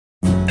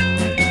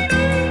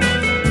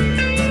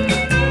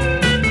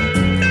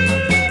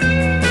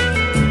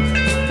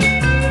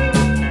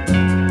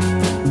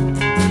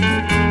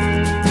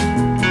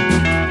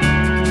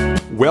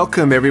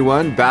Welcome,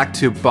 everyone, back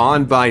to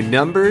Bond by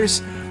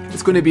Numbers.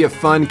 It's going to be a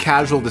fun,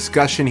 casual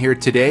discussion here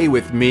today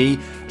with me,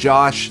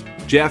 Josh,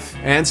 Jeff,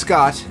 and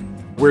Scott.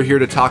 We're here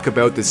to talk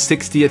about the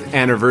 60th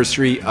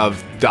anniversary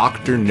of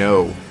Dr.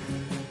 No.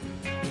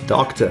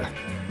 Doctor.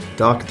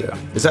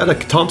 Is that a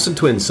Thompson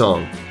Twins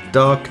song?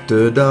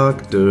 Doctor.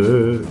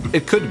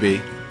 It could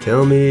be.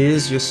 Tell me,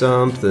 is you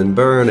something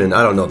burning?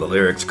 I don't know the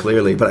lyrics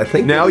clearly, but I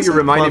think now you're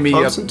reminding me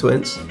of Thompson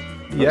Twins.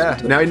 Yeah,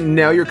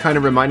 now you're kind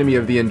of reminding me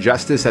of the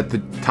injustice that the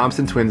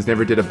Thompson Twins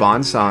never did a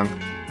Bond song.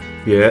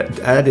 Yeah,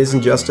 that is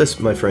injustice,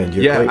 my friend.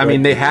 You're I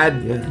mean, right.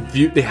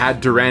 they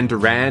had Duran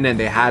Duran, and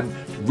they had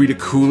Rita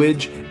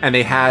Coolidge, and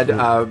they had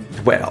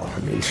well, I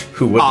mean,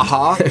 who would?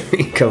 Aha. I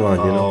mean, come on,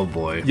 Oh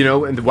boy.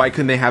 And why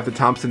couldn't they have the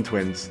Thompson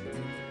Twins?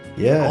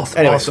 Yeah.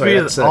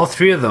 All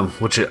three of them,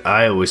 which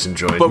I always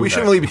enjoyed. But we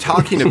shouldn't really be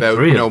talking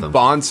about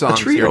Bond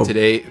songs here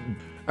today.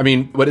 I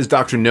mean, what is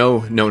Dr. No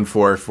known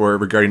for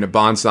regarding a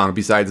Bond song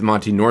besides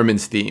Monty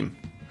Norman's theme?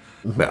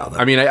 Well,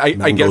 I mean,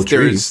 I guess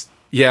there's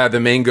the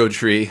Mango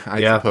Tree.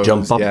 I suppose.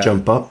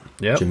 Jump up.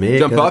 Yep. Jamaica,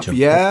 Jump up. jump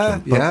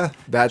Yeah.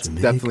 That's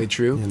Jamaica, definitely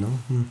true.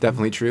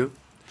 Definitely true.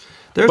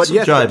 There's some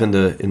jive in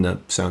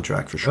the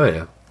soundtrack for sure. Oh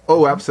yeah.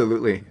 Oh,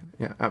 absolutely.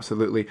 Yeah,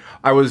 absolutely.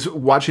 I was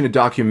watching a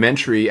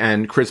documentary,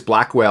 and Chris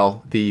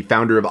Blackwell, the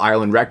founder of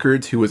Island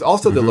Records, who was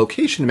also the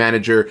location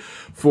manager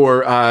for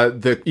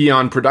the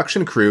Eon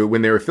production crew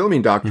when they were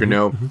filming Dr.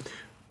 No,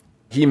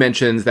 he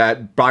mentions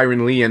that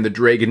Byron Lee and the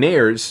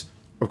Dragonaires,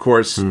 of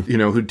course,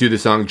 who do the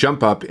song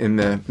Jump Up in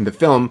the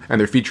film, and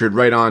they're featured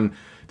right on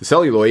the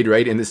celluloid,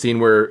 right, in the scene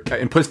where,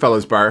 in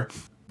Pussfellows Bar,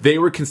 they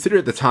were considered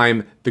at the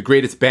time the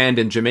greatest band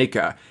in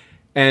Jamaica.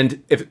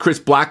 And if Chris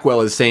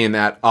Blackwell is saying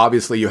that,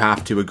 obviously you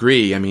have to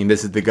agree. I mean,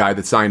 this is the guy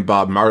that signed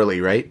Bob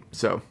Marley, right?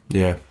 So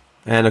yeah,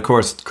 and of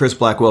course Chris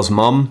Blackwell's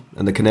mom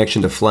and the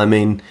connection to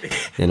Fleming.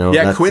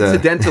 Yeah,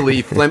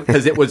 coincidentally,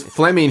 because it was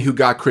Fleming who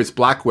got Chris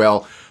Blackwell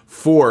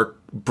for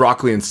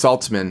Broccoli and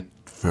Saltzman.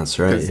 That's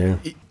right. Yeah.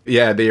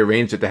 Yeah, they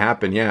arranged it to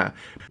happen. Yeah.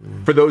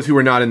 For those who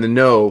are not in the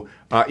know,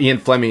 Ian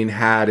Fleming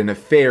had an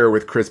affair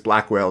with Chris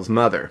Blackwell's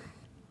mother.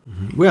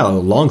 Well, a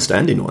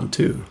long-standing one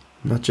too.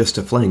 Not just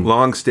a fling.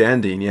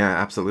 Long-standing, yeah,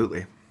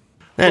 absolutely.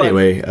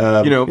 Anyway,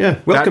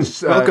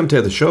 welcome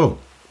to the show.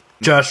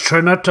 Josh,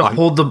 try not to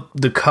hold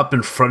the cup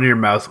in front of your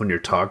mouth when you're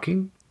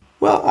talking.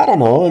 Well, I don't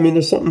know. I mean,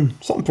 there's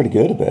something pretty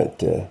good about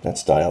that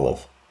style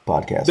of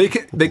podcast. They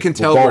can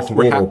tell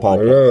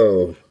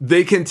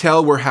they can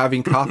tell we're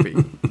having coffee.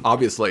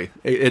 Obviously,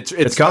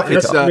 it's coffee.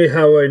 Tell me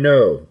how I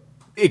know.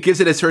 It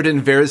gives it a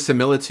certain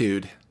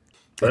verisimilitude.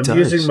 I'm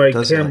using my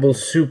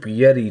Campbell's Soup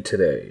Yeti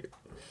today.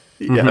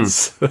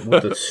 Yes.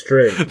 With a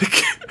string.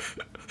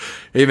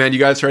 Hey man, you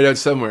guys try it out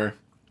somewhere.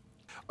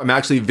 I'm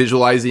actually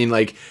visualizing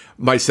like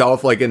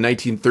myself like in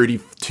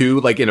 1932,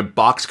 like in a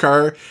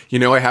boxcar.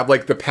 I have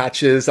like the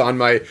patches on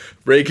my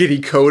raggedy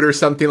coat or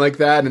something like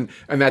that, and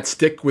that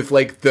stick with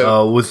like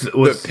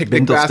the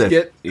picnic basket.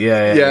 Stick.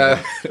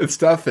 Yeah, and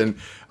stuff. And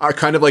I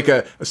kind of like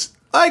I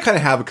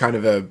don't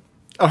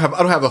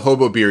have a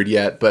hobo beard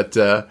yet, but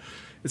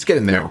it's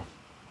getting there.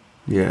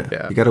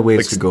 Yeah. You got a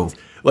ways to go.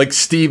 Like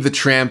Steve the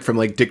Tramp from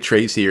like Dick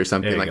Tracy or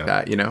something like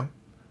that,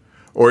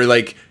 or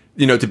like,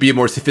 to be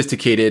more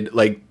sophisticated,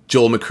 like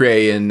Joel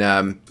McRae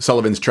in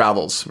Sullivan's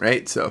Travels,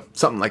 right? So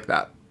something like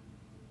that.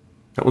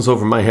 That was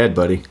over my head,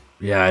 buddy.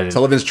 Yeah.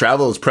 Sullivan's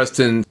Travels,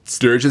 Preston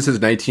Sturges'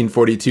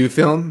 1942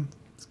 film.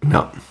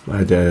 No,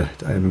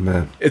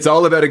 I'm. It's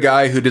all about a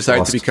guy who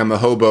decides to become a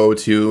hobo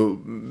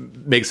to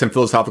make some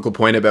philosophical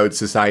point about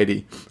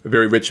society. A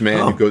very rich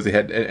man who goes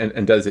ahead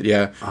and does it.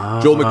 Yeah,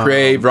 Joel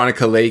McRae,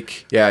 Veronica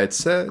Lake. Yeah,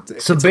 it's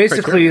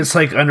basically it's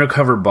like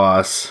Undercover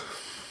Boss,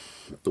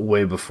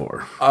 way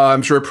before.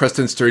 I'm sure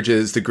Preston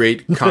Sturges, the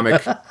great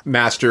comic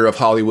master of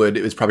Hollywood,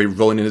 is probably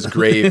rolling in his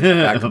grave in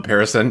that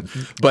comparison.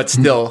 But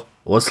still,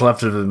 what's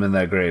left of him in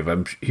that grave?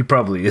 He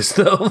probably is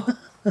though.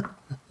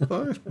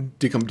 Well,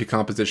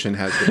 decomposition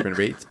has different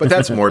rates, but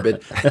that's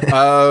morbid.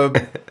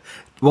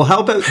 Well, how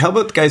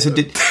about guys?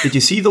 Did you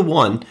see the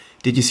one?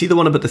 Did you see the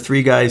one about the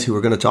three guys who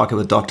were going to talk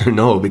about Dr.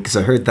 No? Because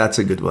I heard that's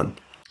a good one.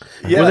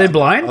 Yeah. Were they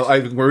blind?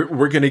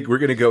 We're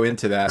gonna go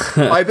into that.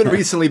 I've been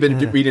recently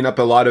reading up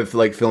a lot of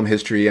like film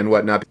history and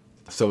whatnot,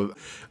 so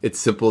it's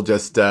simple,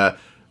 just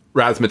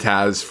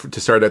razzmatazz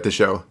to start out the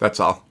show. That's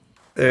all.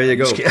 There you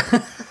go.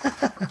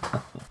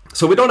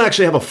 So we don't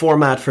actually have a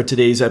format for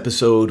today's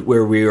episode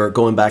where we are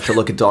going back to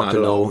look at Dr.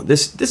 No.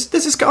 This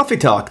is coffee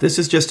talk. This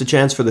is just a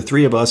chance for the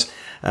three of us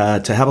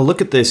to have a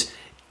look at this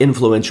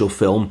influential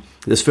film.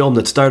 This film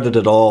that started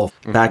it all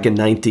back in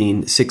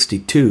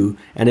 1962,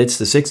 and it's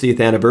the 60th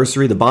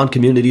anniversary. The Bond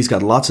community's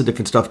got lots of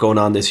different stuff going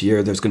on this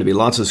year. There's going to be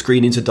lots of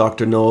screenings of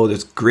Dr. No.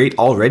 There's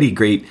already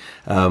great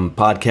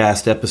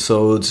podcast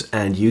episodes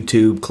and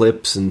YouTube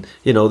clips, and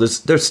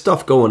there's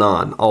stuff going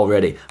on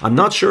already. I'm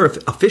not sure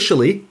if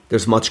officially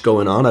there's much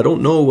going on. I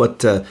don't know what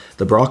the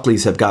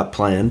Broccoli's have got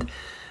planned.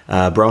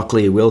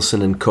 Broccoli,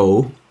 Wilson, and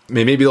co.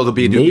 Maybe there'll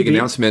be a big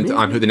announcement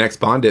on who the next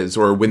Bond is,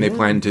 or when they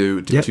plan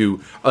to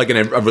like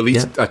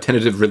a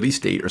tentative release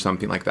date or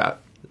something like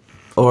that.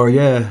 Or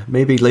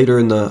maybe later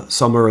in the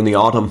summer or in the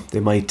autumn they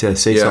might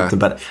say something.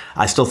 But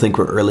I still think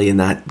we're early in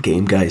that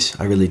game, guys.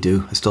 I really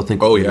do. I still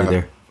think we're early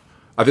there.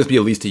 I'll just be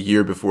at least a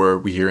year before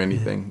we hear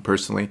anything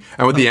personally.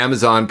 And with the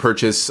Amazon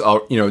purchase,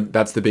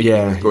 that's the big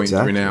thing going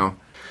through now.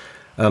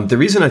 The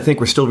reason I think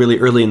we're still really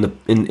early in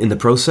the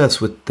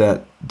process with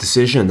that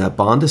decision, that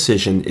Bond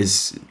decision,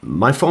 is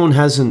my phone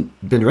hasn't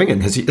been ringing.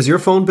 Has your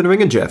phone been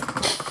ringing,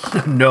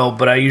 Jeff? No,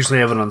 but I usually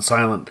have it on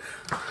silent.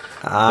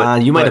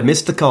 You might have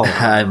missed the call.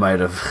 I might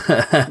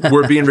have.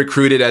 We're being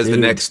recruited as the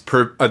next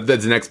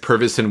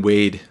Purvis and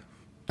Wade.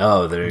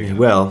 Oh, there you go.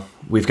 Well,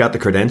 we've got the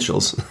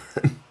credentials,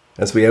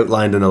 as we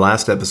outlined in the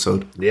last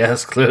episode.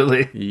 Yes,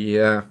 clearly.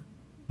 Yeah.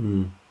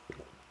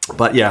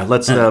 But yeah,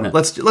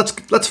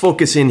 let's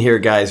focus in here,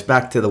 guys.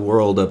 Back to the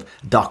world of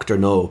Dr.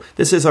 No.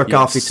 This is our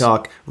Coffee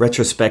Talk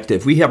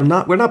retrospective. We're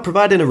not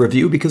providing a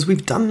review because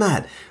we've done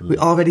that. We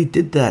already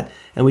did that,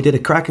 and we did a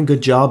cracking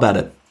good job at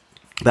it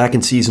back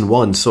in season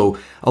 1. So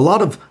a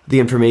lot of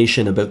the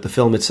information about the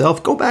film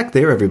itself, go back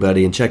there,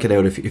 everybody, and check it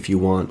out if you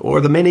want,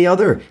 or the many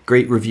other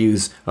great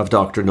reviews of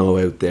Dr. No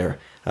out there.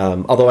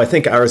 Although I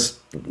think ours,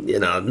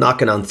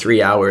 knocking on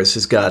 3 hours,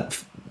 has got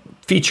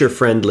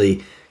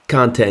feature-friendly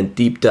content,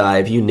 deep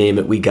dive, you name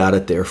it, we got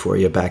it there for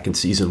you back in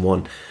season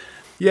 1.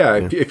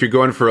 Yeah, if you're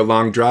going for a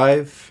long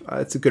drive,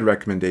 it's a good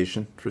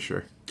recommendation for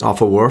sure.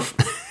 Off a wharf.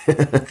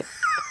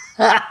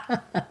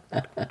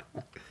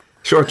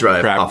 Short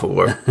drive off a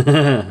wharf.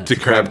 To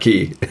Crab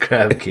Key.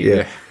 Crab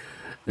Key.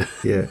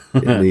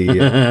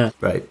 Yeah.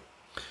 Right.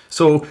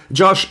 So,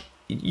 Josh,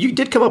 you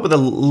did come up with a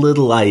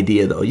little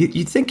idea, though.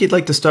 You think you'd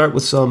like to start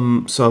with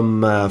some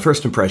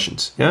first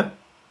impressions, yeah?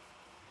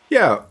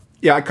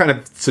 Yeah, I kind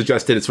of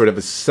suggested it's sort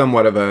of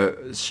somewhat of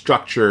a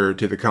structure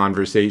to the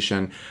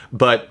conversation,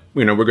 but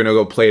we're going to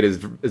go play it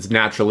as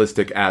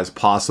naturalistic as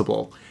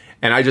possible.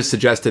 And I just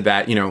suggested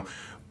that,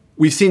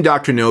 we've seen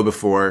Dr. No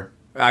before.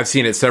 I've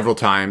seen it several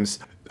times.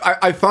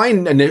 I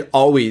find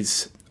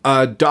always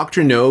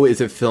Dr. No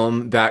is a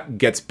film that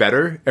gets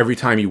better every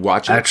time you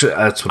watch it. Actually,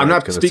 that's what I'm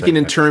not speaking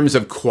in terms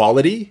of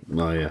quality.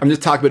 Oh, yeah. I'm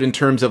just talking about in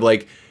terms of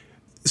like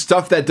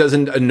stuff that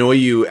doesn't annoy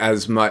you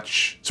as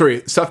much.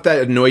 Sorry, stuff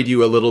that annoyed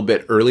you a little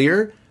bit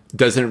earlier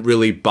doesn't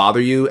really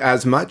bother you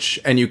as much,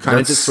 and you kind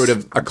of just sort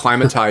of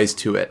acclimatize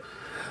to it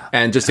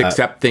and just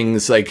accept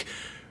things like,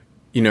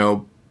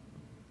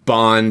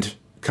 Bond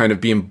kind of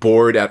being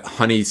bored at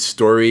Honey's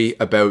story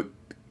about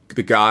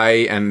the guy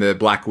and the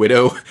Black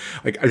Widow.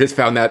 Like, I just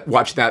found that,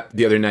 watched that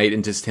the other night,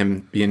 and just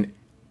him being,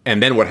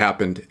 and then what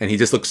happened? And he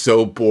just looks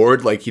so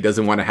bored, like he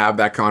doesn't want to have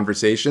that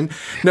conversation.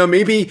 Now,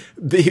 maybe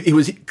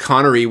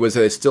Connery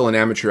was still an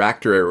amateur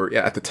actor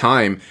at the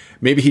time.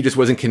 Maybe he just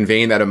wasn't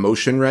conveying that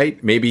emotion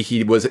right. Maybe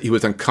he was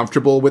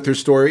uncomfortable with her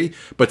story.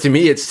 But to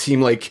me, it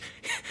seemed like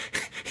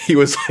he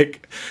was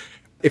like,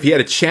 if he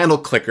had a channel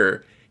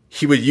clicker,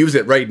 he would use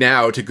it right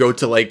now to go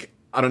to like,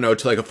 I don't know,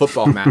 to like a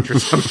football match or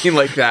something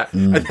like that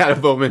at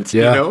that moment,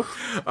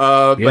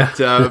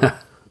 But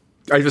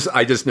I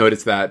just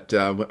noticed that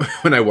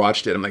when I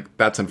watched it, I'm like,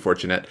 that's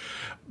unfortunate.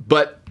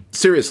 But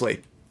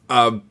seriously,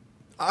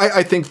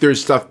 I think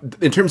there's stuff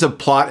in terms of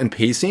plot and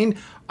pacing.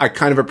 I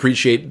kind of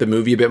appreciate the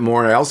movie a bit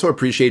more. And I also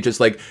appreciate just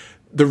like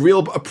the real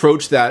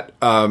approach that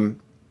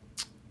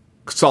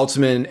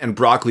Saltzman and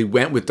Broccoli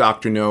went with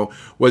Dr. No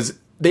was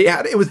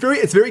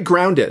it's very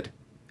grounded.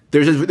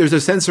 There's a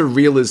sense of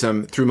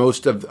realism through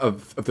most of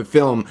the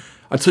film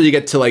until you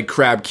get to like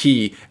Crab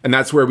Key, and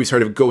that's where we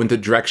sort of go into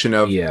the direction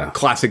of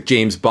classic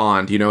James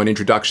Bond, an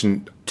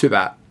introduction to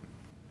that.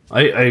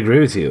 I agree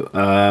with you,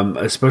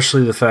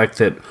 especially the fact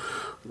that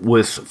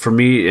for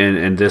me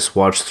and this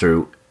watch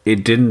through,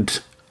 it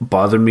didn't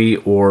bother me,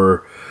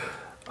 or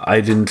I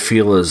didn't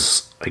feel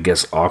as, I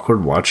guess,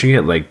 awkward watching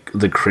it. Like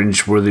the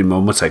cringeworthy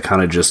moments, I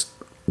kind of just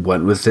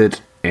went with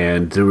it.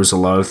 And there was a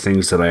lot of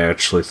things that I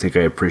actually think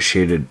I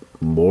appreciated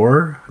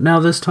more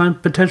now this time,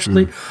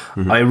 potentially.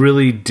 Mm-hmm. I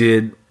really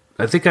did.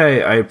 I think I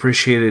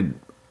appreciated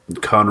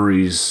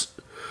Connery's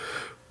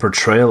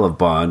portrayal of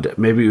Bond.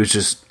 Maybe it was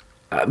just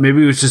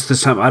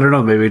this time. I don't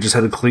know. Maybe I just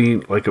had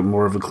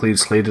more of a clean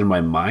slate in my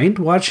mind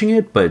watching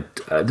it. But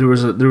there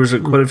was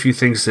quite a few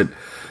things that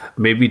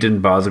maybe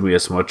didn't bother me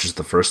as much as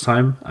the first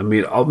time. I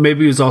mean,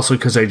 maybe it was also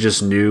because I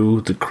just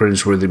knew the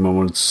cringeworthy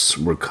moments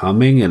were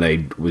coming, and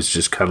I was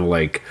just kind of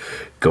like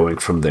going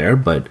from there.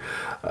 But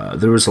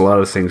there was a lot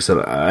of things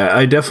that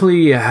I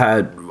definitely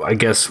had, I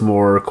guess,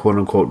 more quote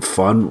unquote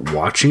fun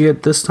watching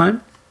it this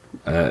time,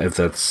 if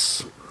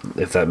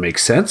that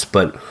makes sense.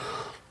 But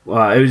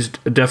it was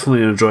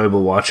definitely an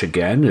enjoyable watch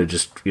again. It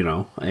just,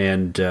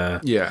 and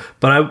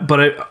But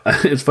I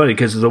it's funny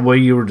because the way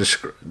you were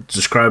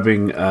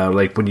describing,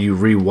 like when you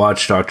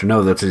rewatch Dr.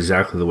 No, that's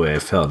exactly the way I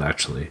felt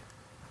actually.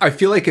 I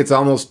feel like it's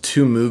almost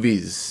two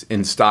movies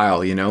in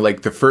style.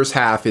 Like the first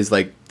half is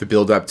like the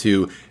build up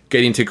to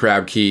getting to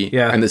Crab Key,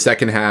 and the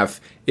second half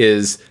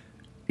is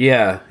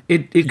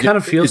it kind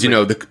of feels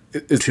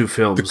two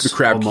films, the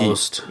Crab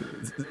almost.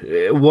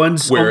 Key.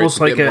 One's where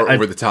almost it's like more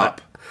over the top,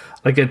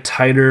 like a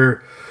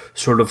tighter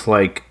sort of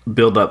like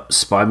build up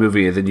spy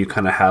movie, and then you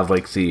kind of have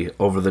like the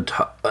over the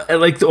top /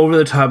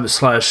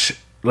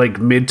 like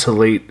mid to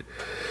late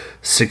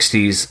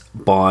 60s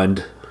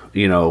Bond,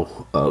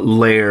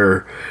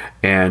 lair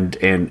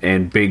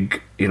and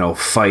big,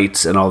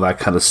 fights and all that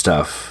kind of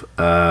stuff.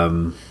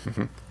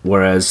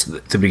 Whereas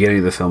the beginning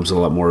of the film is a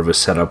lot more of a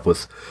setup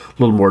with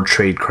a little more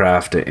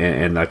tradecraft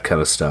and that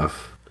kind of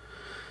stuff.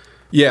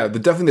 Yeah,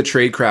 definitely the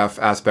tradecraft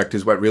aspect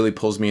is what really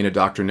pulls me into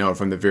Dr. No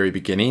from the very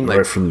beginning.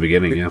 Right from the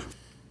beginning, yeah.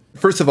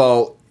 First of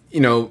all,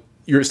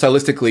 you're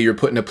stylistically, you're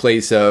put in a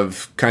place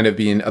of kind of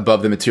being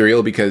above the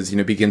material because,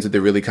 it begins with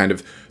the really kind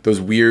of those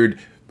weird,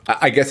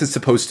 I guess it's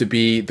supposed to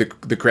be the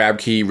grab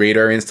key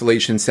radar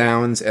installation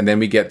sounds. And then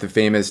we get the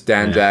famous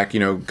Dan Jack,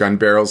 gun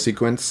barrel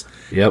sequence.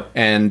 Yep.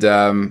 And,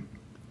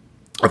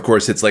 of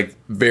course, it's like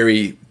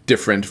very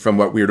different from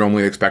what we would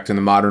normally expect in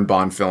the modern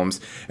Bond films.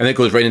 And it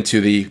goes right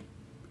into the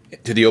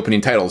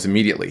opening titles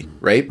immediately,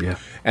 right? Yeah.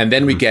 And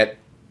then we get,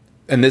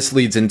 and this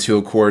leads into,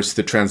 of course,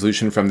 the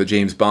translation from the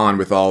James Bond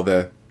with all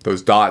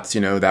those dots,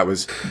 that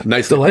was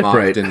nicely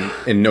mocked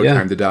in No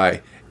Time to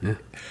Die. Yeah.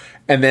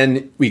 And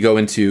then we go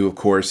into, of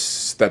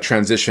course, that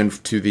transition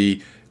to the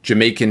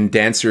Jamaican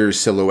dancer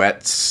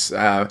silhouettes,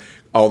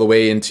 all the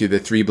way into the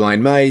Three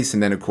Blind Mice,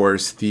 and then, of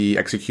course, the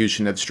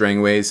execution of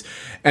Strangways.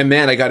 And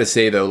man, I got to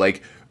say, though,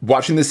 like,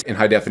 watching this in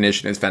high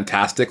definition is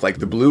fantastic. Like,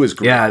 the blue is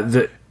great.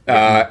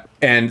 Yeah.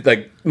 And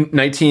like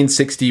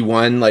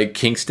 1961, like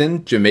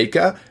Kingston,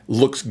 Jamaica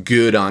looks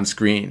good on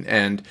screen.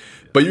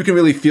 But you can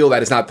really feel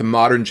that it's not the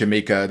modern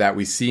Jamaica that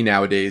we see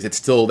nowadays. It's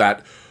still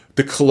that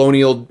the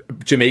colonial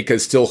Jamaica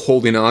is still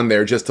holding on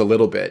there just a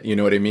little bit. You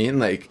know what I mean?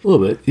 Like a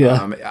little bit,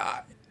 yeah.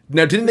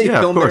 Now, didn't they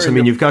film? Of course. I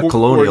mean, you've got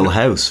Colonial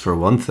House for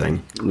one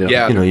thing.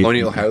 Yeah,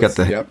 Colonial House.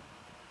 Got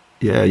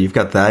you've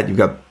got that. You've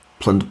got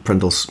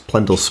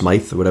Plendle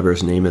Smythe or whatever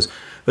his name is.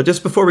 But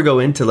just before we go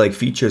into like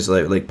features,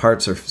 like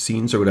parts or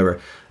scenes or whatever,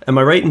 am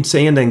I right in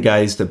saying then,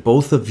 guys, that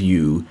both of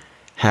you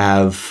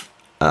have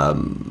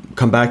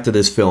come back to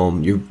this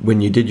film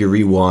when you did your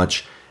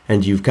rewatch,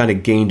 and you've kind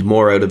of gained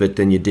more out of it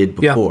than you did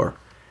before? Yeah.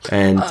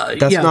 And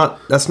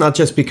that's not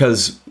just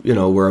because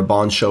we're a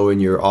Bond show and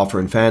you're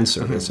offering fan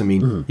service. Mm-hmm. I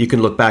mean, you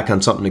can look back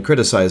on something and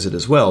criticize it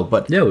as well.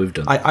 But yeah, we've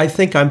done. I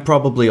think I'm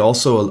probably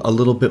also a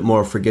little bit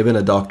more forgiving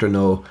of Dr.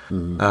 No.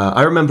 Mm-hmm.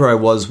 I remember I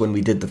was when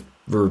we did the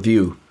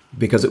review,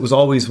 because it was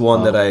always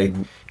one that I,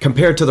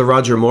 compared to the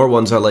Roger Moore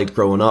ones I liked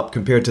growing up,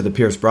 compared to the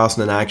Pierce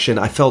Brosnan action,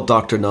 I felt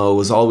Dr. No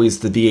was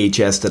always the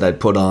VHS that I'd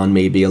put on,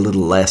 maybe a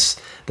little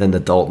less than the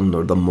Dalton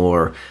or the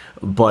Moore.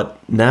 But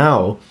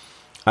now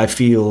I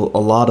feel a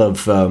lot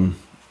of,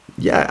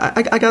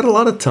 I got a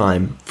lot of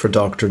time for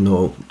Dr.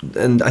 No.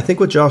 And I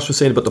think what Josh was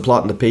saying about the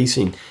plot and the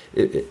pacing,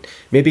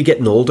 maybe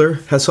getting older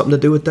has something to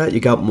do with that. You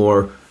got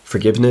more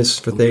forgiveness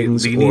for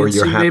things, or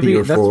you're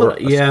happier for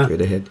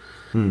straight ahead.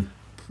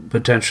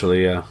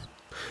 Potentially, yeah.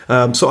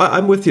 So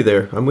I'm with you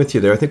there.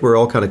 I think we're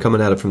all kind of coming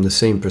at it from the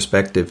same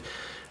perspective.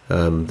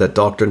 That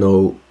Dr.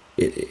 No,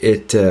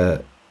 it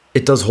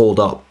does hold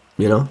up.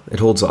 It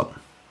holds up.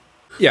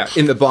 Yeah,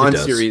 in the Bond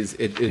series,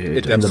 it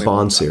definitely in the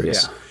Bond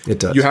series, it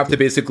does. You have to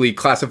basically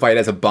classify it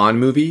as a Bond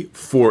movie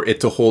for it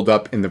to hold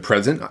up in the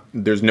present.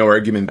 There's no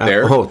argument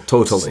there.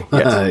 Totally.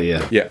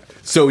 Yes. Yeah.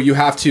 So you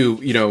have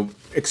to,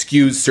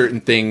 excuse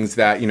certain things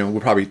that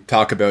we'll probably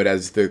talk about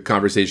as the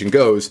conversation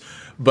goes,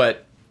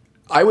 but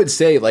I would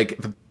say, like,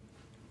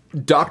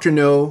 Dr.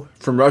 No,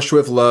 From Russia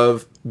with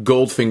Love,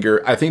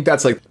 Goldfinger, I think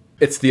that's like,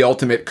 it's the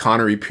ultimate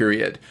Connery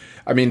period.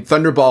 I mean,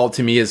 Thunderball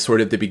to me is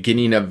sort of the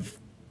beginning of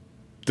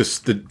the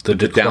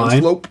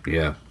downslope.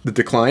 Yeah. The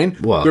decline.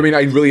 Well, I mean, I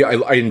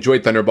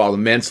enjoyed Thunderball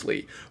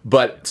immensely,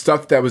 but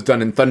stuff that was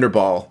done in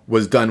Thunderball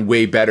was done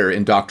way better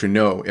in Dr.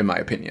 No, in my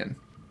opinion.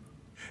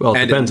 Well,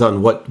 it depends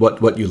on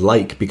what you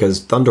like,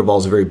 because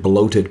Thunderball's a very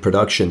bloated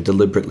production,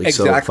 deliberately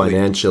so,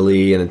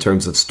 financially and in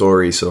terms of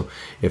story. So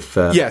if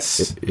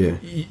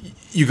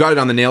you got it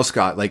on the nail,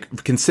 Scott.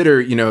 Like,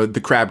 consider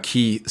the Crab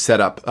Key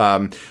setup,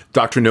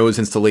 Dr. No's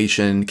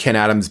installation, Ken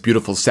Adams'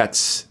 beautiful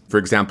sets, for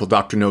example,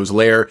 Dr. No's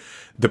lair,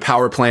 the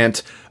power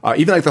plant,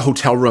 even like the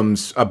hotel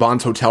rooms,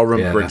 Bond's hotel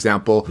room, for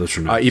example,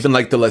 even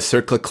like the Le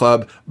Cercle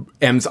Club,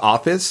 M's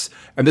office.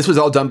 And this was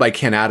all done by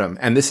Ken Adam.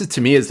 And this is,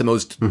 to me, is the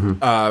most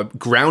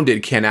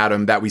grounded Ken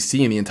Adam that we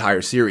see in the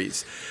entire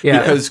series. Yeah,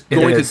 because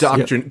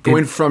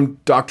going from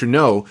Dr.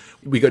 No,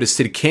 we go to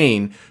Sid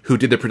Kane, who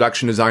did the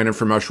production designer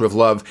for Russia with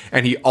Love,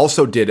 and he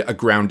also did a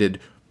grounded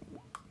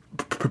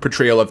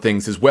portrayal of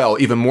things as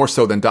well, even more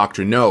so than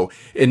Dr. No.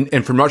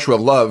 And from Russia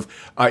with Love,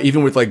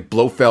 even with like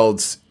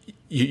Blofeld's,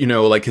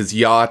 like his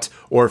yacht,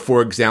 or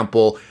for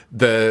example,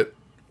 the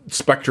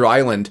Spectre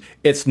Island,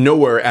 it's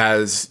nowhere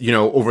as,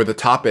 over the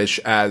top-ish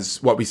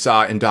as what we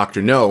saw in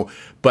Dr. No.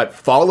 But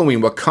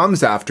following what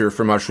comes after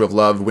From Russia with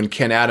Love, when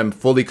Ken Adam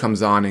fully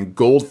comes on in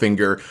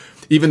Goldfinger,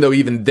 even though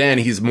even then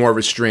he's more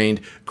restrained,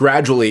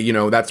 gradually,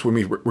 that's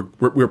when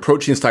we're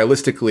approaching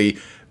stylistically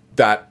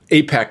that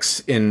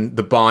apex in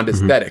the Bond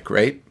aesthetic,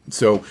 right?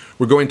 So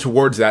we're going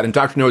towards that. And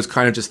Dr. No is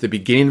kind of just the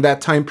beginning of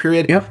that time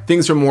period. Yep.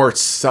 Things are more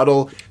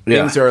subtle.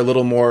 Things are a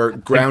little more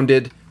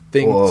grounded.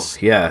 Things. Well,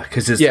 yeah,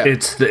 because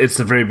it's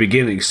the very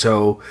beginning.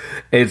 So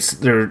it's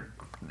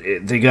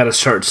they got to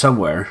start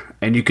somewhere,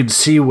 and you can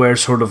see where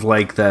sort of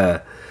like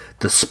the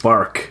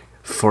spark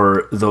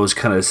for those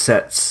kind of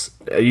sets.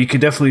 You can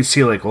definitely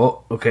see like,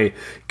 well, okay,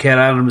 Ken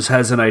Adams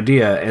has an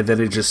idea, and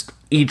then it just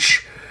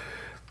each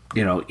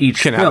Ken film,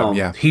 Adam,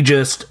 yeah. he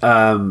just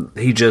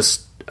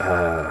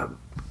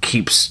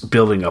keeps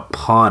building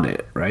upon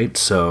it, right?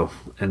 So,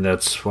 and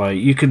that's why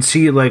you can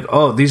see like,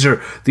 oh, these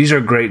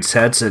are great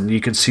sets, and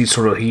you can see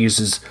sort of he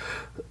uses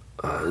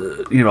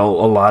a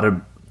lot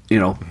of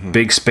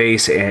big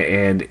space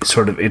and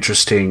sort of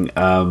interesting.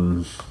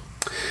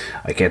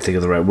 I can't think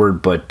of the right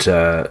word, but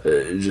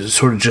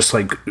sort of just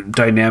like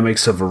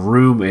dynamics of a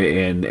room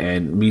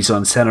and mise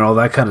en scène and all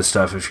that kind of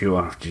stuff, if you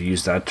want to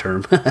use that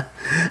term.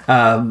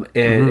 And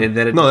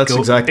then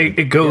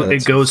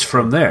it goes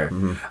from there.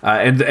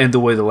 And the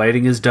way the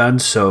lighting is done.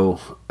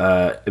 So,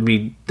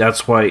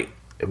 that's why,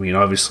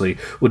 obviously,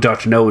 with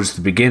Dr. No was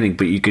the beginning,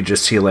 but you could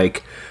just see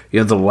like,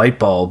 the light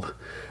bulb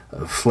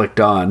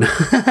flicked on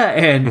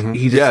and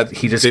he just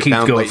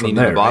keeps going from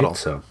there. Right?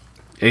 So,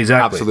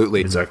 exactly. Absolutely.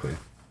 Exactly.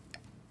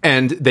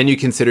 And then you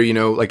consider,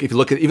 like if you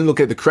look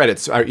at the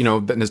credits,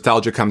 the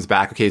nostalgia comes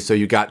back. Okay, so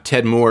you got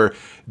Ted Moore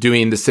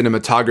doing the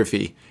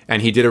cinematography,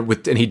 and he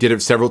did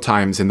it several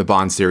times in the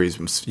Bond series.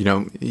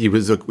 He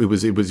was a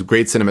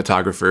great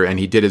cinematographer, and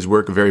he did his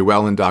work very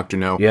well in Dr.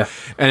 No. Yeah,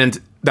 and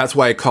that's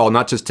why I call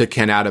not just to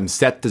Ken Adams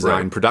set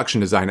design,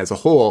 production design as a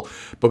whole,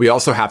 but we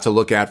also have to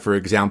look at, for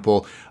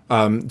example,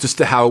 just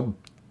how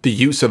the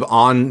use of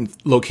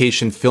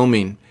on-location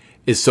filming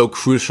is so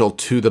crucial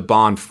to the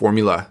Bond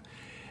formula.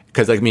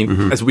 Because,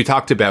 as we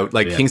talked about,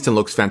 Kingston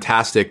looks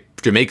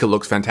fantastic, Jamaica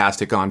looks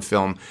fantastic on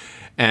film,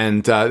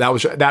 and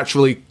that's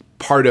really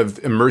part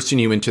of immersing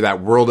you into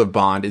that world of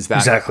Bond. Is that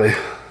exactly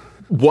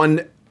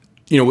one,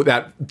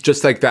 that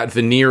just like that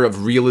veneer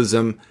of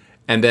realism,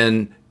 and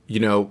then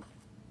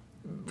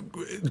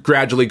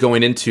gradually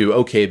going into,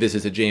 okay, this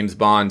is a James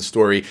Bond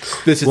story.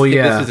 This is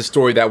a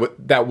story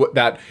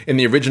that in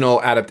the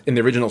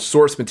original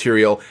source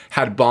material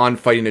had Bond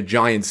fighting a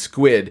giant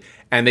squid.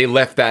 And they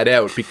left that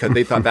out because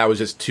they thought that was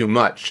just too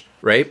much,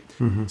 right?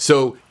 Mm-hmm.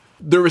 So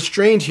they're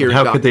restrained here.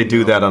 How could they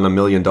do that on $1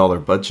 million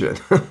budget?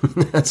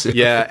 That's it.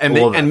 Yeah,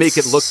 and make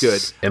it look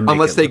good.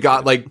 Unless they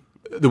got like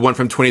the one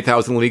from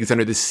 20,000 Leagues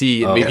Under the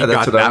Sea, and maybe got that one.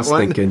 That's what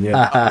I was thinking.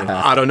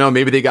 Yeah, I don't know.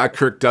 Maybe they got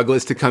Kirk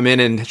Douglas to come in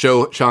and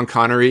show Sean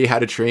Connery how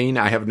to train.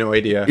 I have no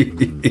idea.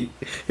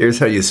 Here's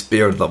how you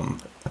spear them.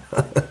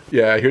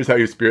 Yeah, here's how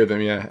you spear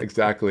them. Yeah,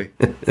 exactly.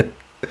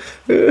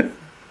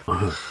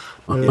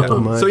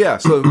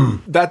 So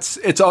that's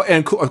it's all,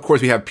 and of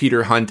course we have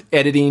Peter Hunt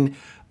editing.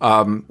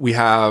 We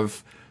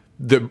have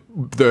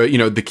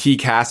the key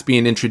cast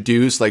being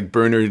introduced, like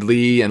Bernard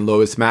Lee and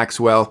Lois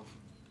Maxwell.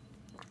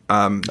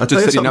 I'll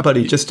tell you something,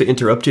 buddy, just to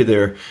interrupt you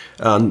there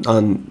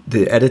on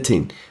the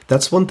editing.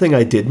 That's one thing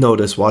I did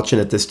notice watching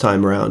it this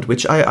time around,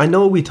 which I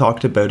know we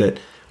talked about it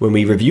when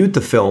we reviewed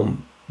the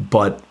film,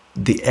 but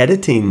the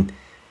editing,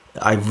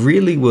 I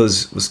really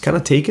was kind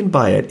of taken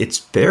by it. It's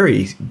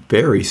very,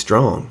 very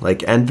strong,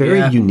 and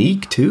very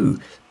unique too.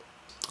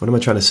 What am I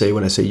trying to say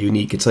when I say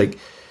unique? It's like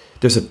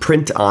there's a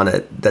print on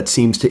it that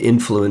seems to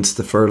influence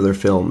the further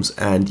films.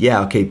 And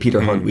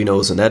Peter Hunt we know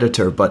is an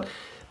editor, but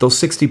those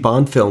 60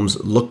 Bond films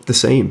look the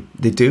same.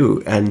 They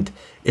do. And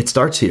it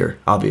starts here,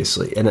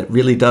 obviously. And it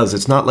really does.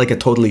 It's not like a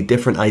totally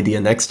different idea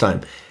next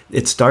time.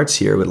 It starts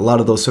here with a lot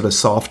of those sort of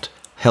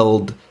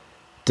soft-held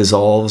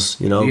dissolves,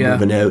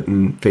 moving out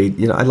and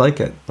fade. I like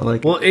it.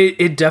 Well,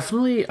 it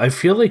definitely, I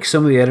feel like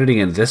some of the editing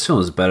in this film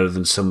is better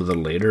than some of the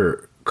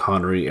later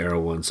Connery era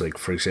ones, like,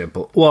 for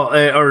example,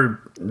 or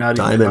not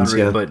Diamonds,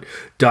 even Connery, but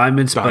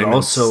Diamonds, but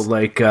also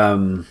like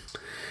On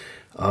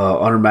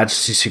Her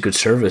Majesty's Secret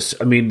Service.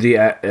 I mean,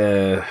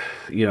 there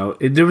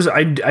was,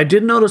 I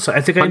did notice,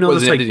 I think I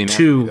noticed like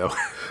two.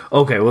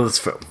 Okay, well, that's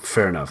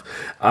fair enough.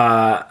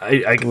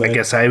 I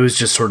guess I was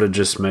just sort of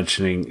just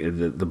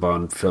mentioning the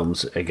Bond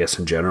films, I guess,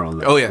 in general.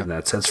 In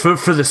that sense. For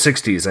the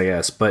 60s, I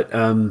guess. But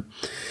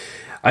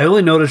I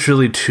only noticed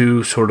really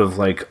two sort of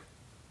like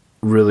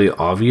really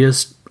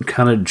obvious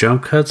kind of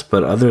jump cuts.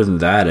 But other than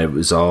that, it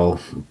was all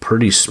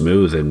pretty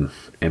smooth and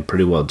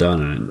pretty well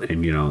done. And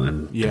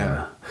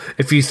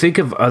if you think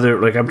of other,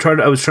 like I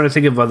was trying to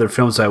think of other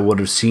films I would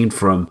have seen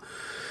from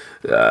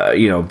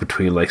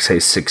between like say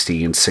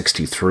 60 and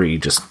 63,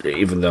 just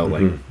even though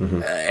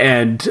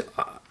and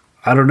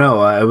I don't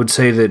know, I would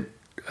say that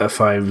if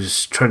I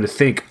was trying to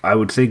think, I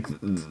would think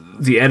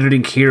the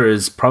editing here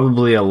is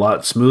probably a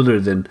lot smoother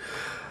than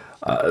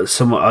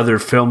some other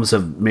films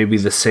of maybe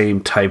the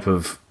same type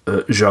of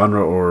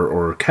genre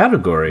or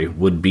category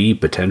would be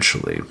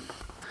potentially.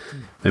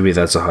 Maybe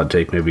that's a hot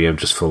take. Maybe I'm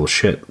just full of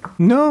shit.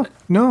 No.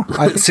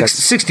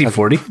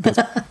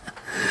 60-40.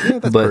 Yeah,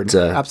 that's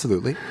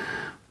absolutely.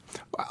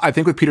 I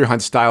think with Peter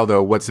Hunt's style,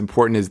 though, what's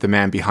important is the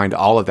man behind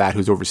all of that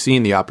who's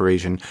overseeing the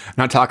operation. I'm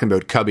not talking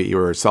about Cubby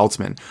or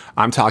Saltzman.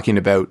 I'm talking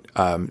about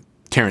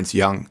Terrence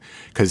Young,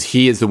 because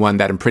he is the one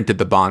that imprinted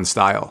the Bond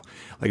style.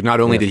 Like,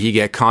 not only did he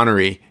get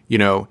Connery,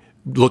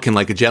 looking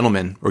like a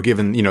gentleman, or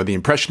given, the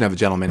impression of a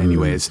gentleman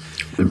anyways,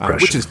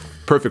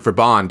 perfect for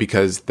Bond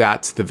because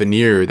that's the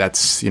veneer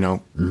that's,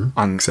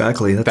 on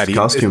Exactly. That's the that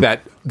costume.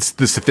 that's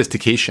the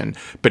sophistication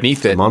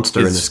beneath it.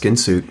 Monster in a skin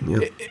suit.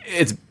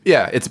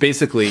 Yeah. It's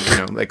basically,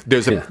 like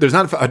there's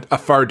not a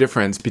far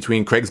difference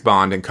between Craig's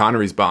Bond and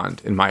Connery's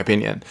Bond, in my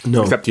opinion.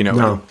 No. Except,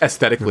 No.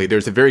 aesthetically,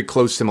 there's a very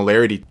close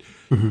similarity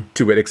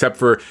to it, except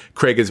for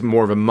Craig is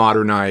more of a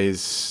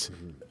modernized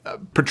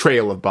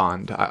portrayal of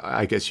Bond,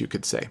 I guess you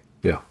could say.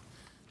 Yeah.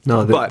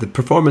 No, the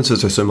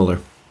performances are similar.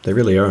 They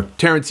really are.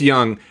 Terrence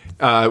Young,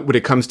 when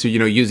it comes to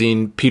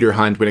using Peter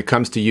Hunt, when it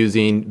comes to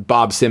using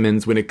Bob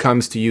Simmons, when it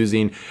comes to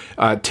using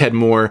Ted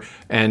Moore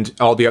and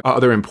all the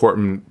other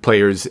important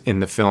players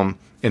in the film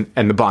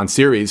and the Bond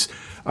series,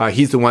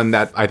 he's the one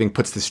that I think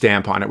puts the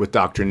stamp on it with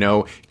Dr.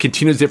 No.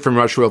 Continues it from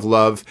Russia of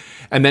Love,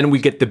 and then we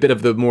get the bit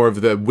of the more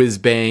of the whiz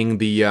bang,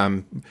 the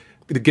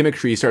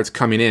gimmickry starts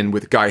coming in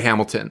with Guy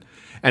Hamilton,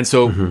 and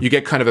so you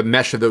get kind of a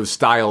mesh of those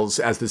styles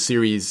as the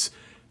series.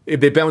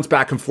 They bounce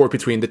back and forth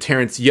between the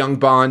Terrence Young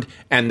Bond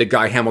and the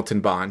Guy Hamilton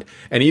Bond.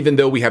 And even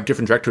though we have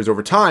different directors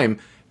over time,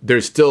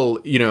 there's still,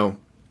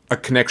 a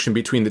connection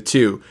between the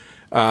two.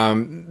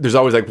 There's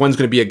always one's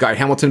going to be a Guy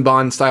Hamilton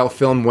Bond style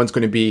film, one's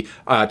going to be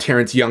a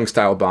Terrence Young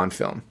style Bond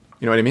film.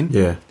 You know what I mean?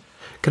 Yeah.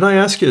 Can I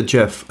ask you,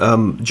 Jeff?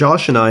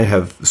 Josh and I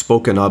have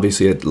spoken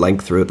obviously at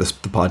length throughout the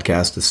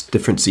podcast, this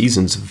different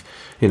seasons of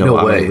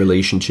our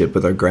relationship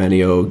with our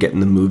Granio, getting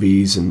the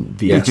movies and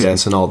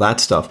VHS and all that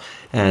stuff.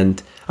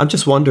 And I'm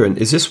just wondering,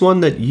 is this one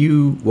that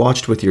you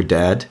watched with your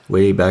dad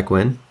way back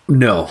when?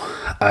 No,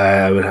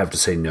 I would have to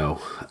say no.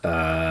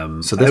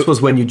 So this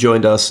was when you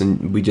joined us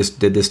and we just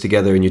did this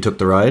together and you took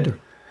the ride?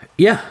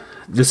 Yeah,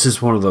 this is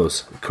one of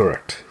those.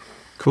 Correct.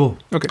 Cool.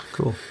 Okay.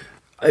 Cool.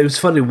 It was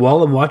funny.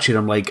 While I'm watching,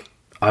 I'm like,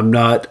 I'm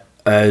not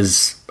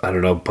as,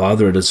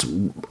 bothered as,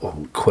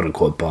 quote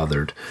unquote,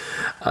 bothered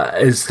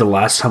as the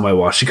last time I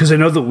watched it. Because I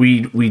know that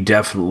we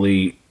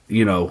definitely,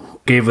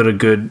 gave it a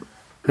good,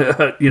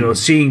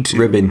 seeing to.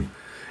 Ribbon.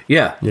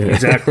 Yeah,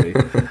 exactly.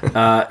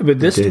 But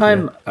this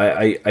time,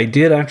 yeah. I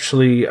did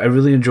actually, I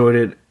really enjoyed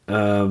it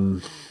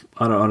on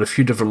a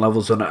few different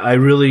levels. And I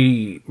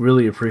really,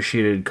 really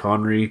appreciated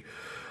Connery.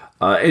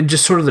 And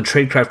just sort of the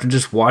tradecraft and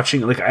just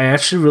watching, I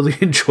actually really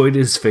enjoyed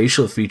his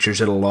facial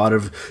features in a lot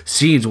of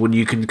scenes when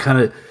you can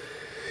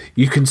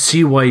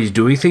see why he's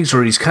doing things,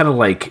 or he's kind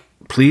of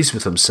pleased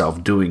with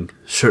himself doing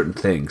certain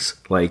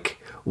things. Like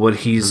when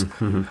he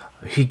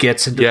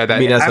gets into as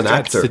an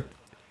actor.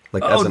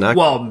 As an actor.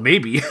 Well,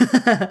 maybe.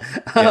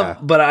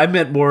 But I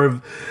meant more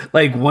of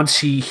once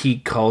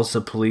he calls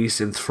the police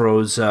and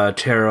throws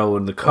Taro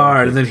in the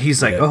car, and then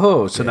he's like,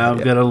 now I'm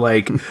gonna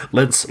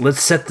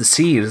let's set the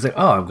scene. It's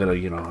I'm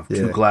gonna have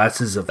two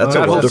glasses of that's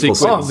a wonderful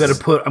sequence.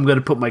 I'm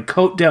gonna put my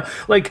coat down.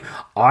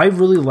 I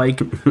really like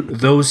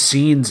those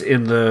scenes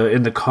in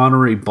the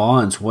Connery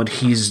Bonds when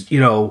he's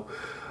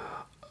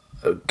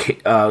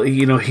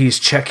he's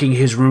checking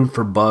his room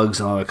for bugs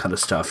and all that kind of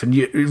stuff. And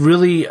you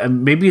really,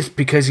 maybe it's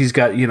because he's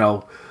got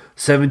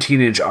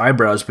 17-inch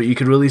eyebrows, but you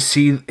can really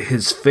see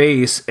his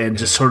face and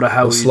just sort of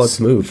how those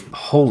slugs move.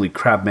 Holy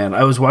crap, man!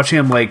 I was watching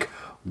him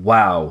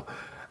wow,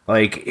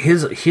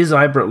 his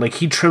eyebrow,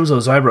 he trims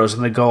those eyebrows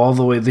and they go all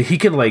the way. He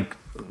can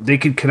they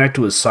could connect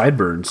to his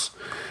sideburns.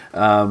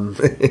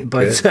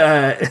 But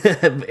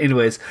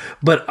anyways,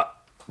 but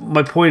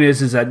my point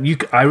is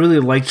that I really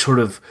liked sort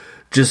of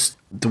just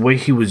the way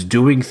he was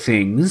doing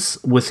things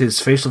with his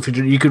facial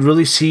feature. You could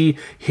really see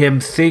him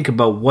think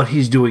about what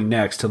he's doing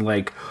next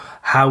and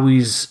how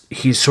he's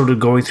sort of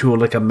going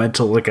through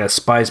a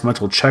spy's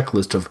mental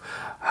checklist of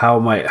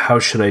how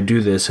should I do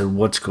this and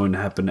what's going to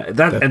happen.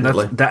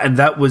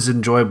 That was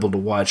enjoyable to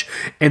watch.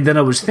 And then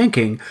I was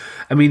thinking,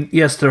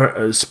 yes, there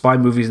are spy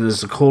movies and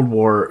there's the Cold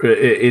War.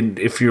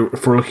 If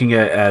we're looking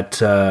at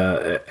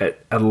a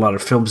lot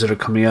of films that are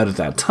coming out at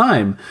that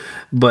time,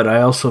 but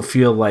I also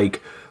feel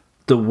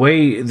the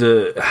way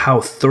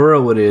how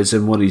thorough it is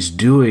and what he's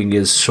doing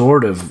is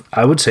sort of,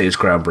 I would say, is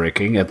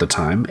groundbreaking at the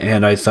time,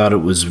 and I thought it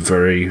was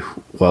very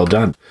well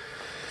done.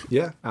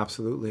 Yeah,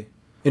 absolutely.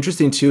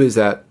 Interesting too is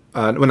that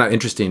not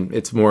interesting.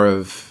 It's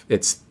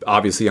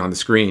obviously on the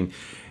screen,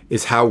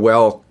 is how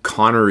well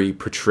Connery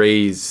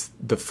portrays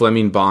the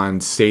Fleming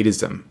Bond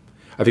sadism.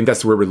 I think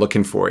that's the word we're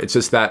looking for. It's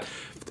just that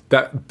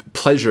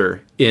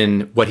pleasure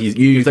in what he's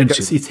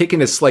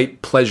taking a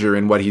slight pleasure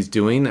in what he's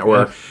doing,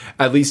 or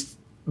at least.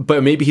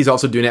 But maybe he's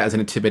also doing it as an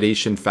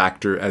intimidation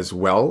factor as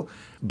well.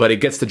 But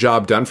it gets the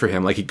job done for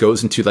him. He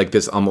goes into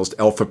this almost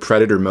alpha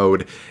predator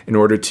mode in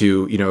order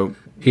to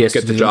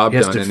get the job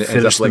done and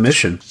finish the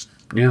mission.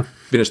 Yeah,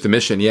 finish the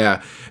mission.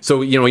 Yeah.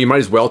 So you might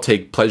as well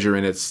take pleasure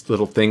in its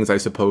little things, I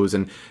suppose,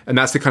 and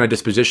that's the kind of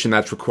disposition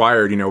that's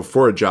required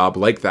for a job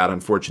like that.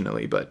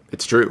 Unfortunately, but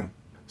it's true.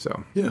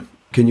 So yeah.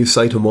 Can you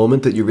cite a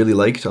moment that you really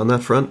liked on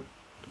that front?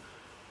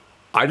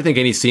 I don't think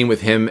any scene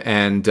with him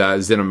and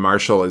Zina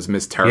Marshall as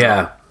Miss Taro.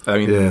 Yeah.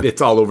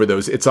 It's all over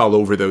those. It's all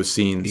over those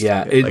scenes.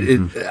 Yeah,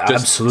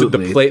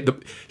 absolutely.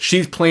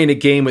 She's playing a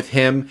game with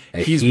him.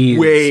 He's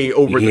way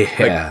over.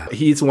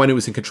 He's the one who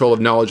was in control of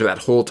knowledge of that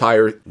whole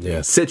entire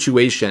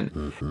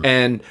situation,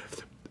 and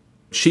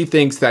she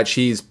thinks that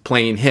she's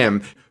playing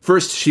him.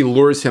 First, she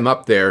lures him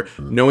up there,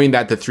 knowing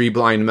that the three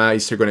blind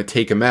mice are going to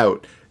take him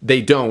out.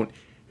 They don't.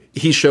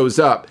 He shows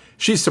up.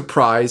 She's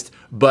surprised,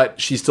 but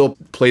she still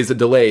plays a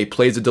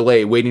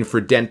delay, waiting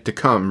for Dent to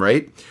come,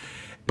 right?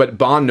 But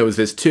Bond knows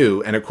this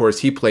too, and of course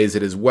he plays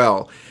it as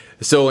well.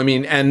 So, I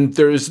mean, and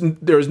there's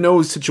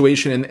no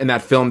situation in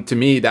that film, to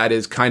me, that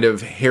is kind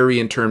of hairy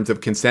in terms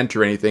of consent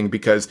or anything,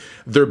 because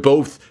they're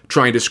both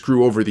trying to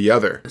screw over the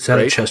other. Is that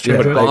right? a chest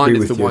But hair? Bond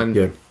is the one.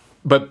 Yeah.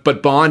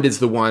 But Bond is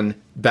the one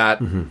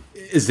that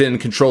is in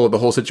control of the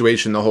whole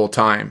situation the whole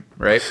time,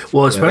 right?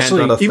 Well,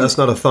 especially That's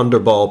not a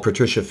Thunderball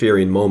Patricia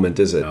fearing moment,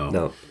 is it?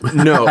 No.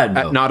 No,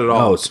 not at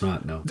all. No, it's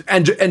not. No.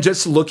 And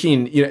just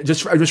looking, I'm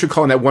just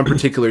recalling that one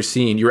particular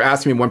scene. You were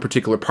asking me one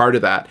particular part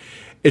of that.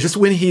 It's just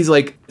when he's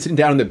like sitting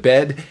down in the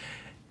bed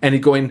and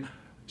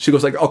she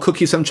goes like, I'll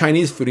cook you some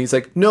Chinese food. And he's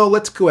like, no,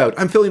 let's go out.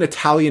 I'm feeling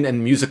Italian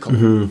and musical.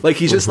 Like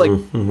he's just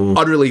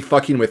utterly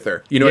fucking with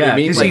her. You know what I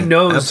mean? Because Like, he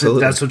knows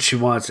absolutely. that that's what she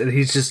wants, and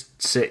he's just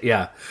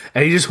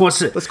and he just wants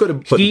to. Let's go to He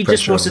putting just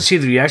pressure wants on to see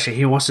the reaction.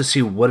 He wants to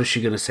see what is she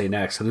going to say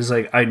next. And he's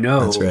like, I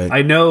know, That's right.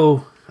 I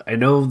know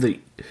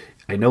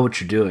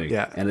what you're doing.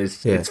 Yeah. And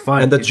it's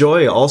fun. And the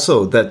joy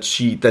also that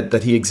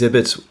he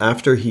exhibits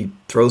after he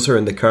throws her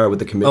in the car with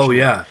the commissioner. Oh,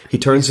 yeah. He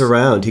turns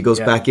around, he goes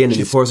back in, and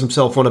he pours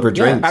himself one of her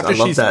drinks. after I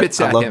love she that. spits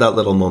I at love him. that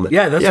little moment.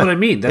 yeah, that's what I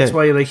mean. That's Yeah.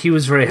 why like he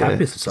was very happy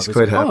with himself. he's He's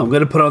quite like, happy. I'm going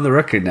to put on the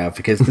record now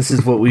because this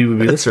is what we would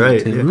be That's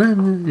listening right,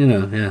 to. You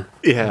know, yeah.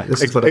 yeah,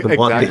 This is what I've been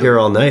wanting to hear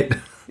all night.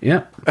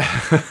 Yeah.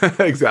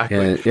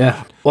 Exactly.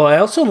 Yeah. Well, I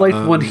also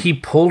liked when he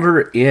pulled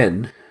her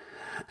in.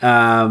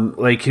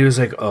 Like he was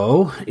like,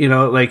 oh,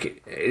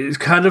 like it's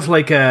kind of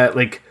like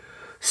a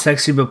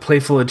sexy but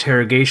playful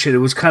interrogation. It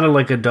was kind of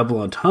like a double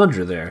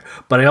entendre there.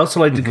 But I also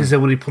liked it because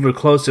then when he pulled her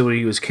close and when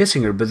he was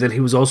kissing her, but then he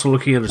was also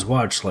looking at his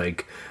watch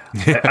like,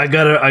 I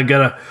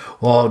gotta,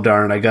 oh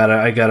darn, I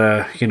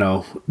gotta,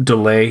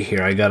 delay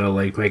here. I gotta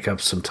like make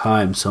up some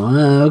time. So,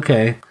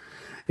 okay.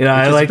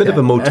 I It's like a bit that. of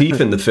a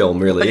motif in the film,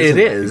 really. It Isn't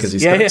is.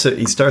 Because Yeah,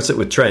 he starts it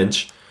with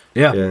Trench.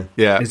 Yeah.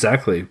 Yeah.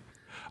 Exactly.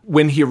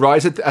 When he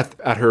arrives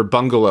at her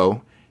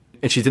bungalow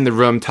and she's in the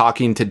room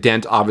talking to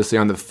Dent, obviously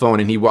on the phone,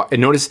 and and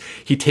notice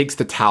he takes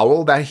the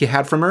towel that he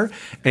had from her,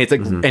 and it's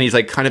like, and he's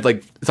like, kind of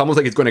like, it's almost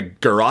like it's going to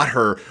garrote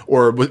her,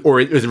 or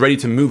it was ready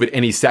to move at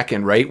any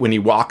second, right? When he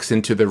walks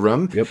into the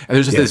room, Yep. and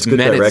there's just Yeah, it's this good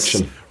menace.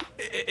 direction.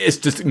 It's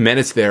just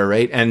menace there,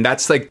 right? And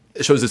that's like,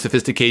 it shows the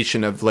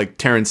sophistication of like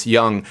Terrence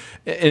Young,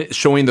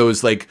 showing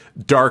those like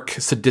dark,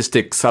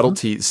 sadistic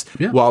subtleties,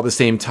 Yeah. while at the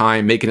same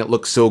time making it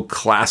look so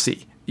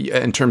classy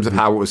in terms of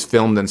how it was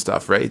filmed and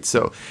stuff, right?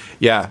 So,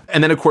 yeah.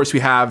 And then, of course, we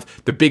have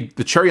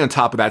the cherry on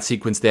top of that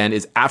sequence then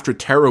is after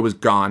Tara was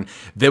gone,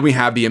 then we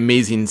have the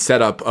amazing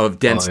setup of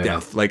Dent's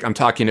death. Like, I'm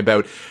talking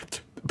about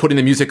putting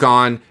the music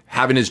on,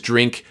 having his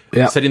drink,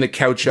 Yeah. setting the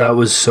couch up, That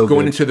was so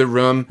going good. into the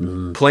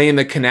room, playing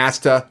the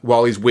canasta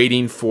while he's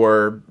waiting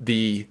for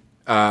the...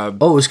 Oh, it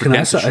was for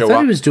Dent to Canasta? I show thought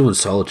up. he was doing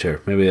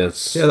solitaire. Maybe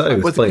that's... Yeah, I thought he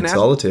was Was it playing Canasta?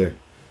 solitaire.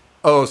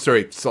 Oh,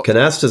 sorry.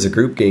 Canasta's a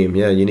group game.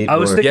 Yeah, you need I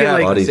was more thinking, Yeah,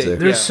 like, bodies say- there.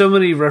 there's Yeah. so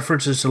many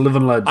references to Live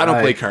and Let Die. I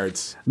don't play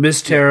cards.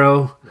 Miss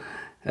Tarot,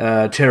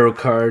 tarot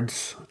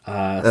cards,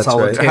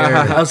 solitaire.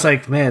 right. I was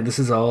like, man, this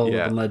is all Yeah.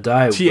 Live and Let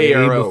Die way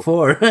TARO.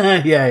 before.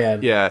 yeah.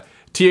 Yeah.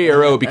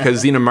 TARO, because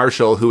Zena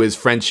Marshall, who is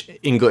French,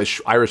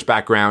 English, Irish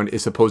background,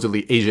 is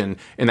supposedly Asian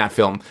in that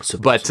film.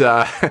 But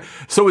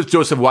so is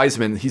Joseph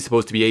Wiseman. He's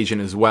supposed to be Asian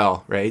as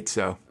well, right?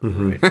 So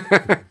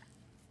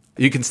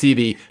you can see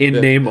the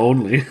Name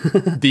only.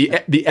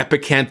 the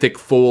epicanthic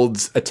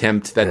folds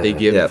attempt that they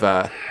give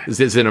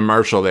Zena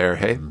Marshall there.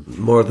 Hey,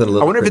 More than a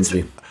little I wonder if it's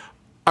cringy.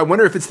 I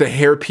wonder if it's the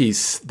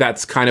hairpiece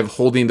that's kind of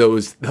holding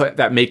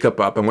that makeup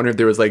up. I wonder if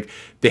there was like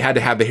they had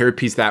to have the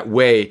hairpiece that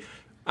way.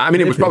 I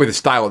mean, it was probably the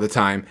style at the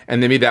time,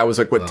 and then maybe that was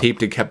like what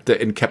taped and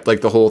kept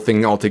like the whole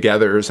thing all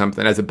together or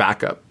something as a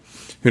backup.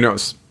 Who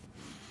knows?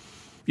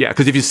 Yeah,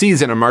 because if you see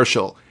Zena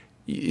Marshall,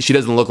 she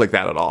doesn't look like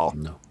that at all.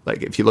 No.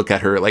 Like if you look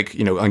at her, like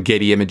on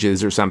Getty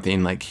Images or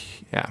something, like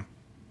yeah.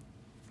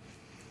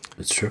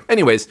 It's true.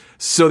 Anyways,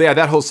 so yeah,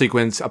 that whole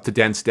sequence up to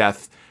Dent's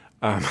death.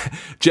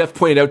 Jeff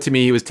pointed out to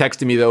me, he was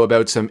texting me though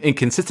about some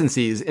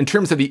inconsistencies in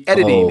terms of the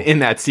editing in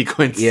that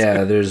sequence.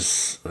 Yeah,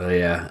 there's...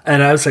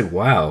 And I was like,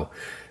 wow.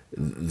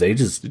 They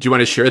just... Did you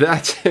want to share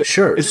that?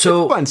 Sure. It's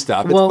So, fun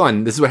stuff. It's well-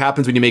 fun. This is what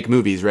happens when you make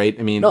movies, right?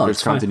 I mean, No, there's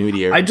it's fine. continuity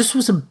here. I just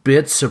was a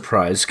bit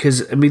surprised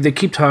because, I mean, they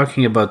keep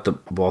talking about the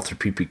Walther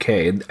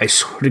PPK, and I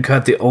swear to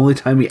God, the only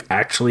time he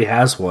actually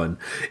has one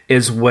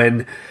is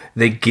when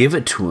they give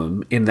it to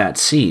him in that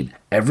scene.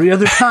 Every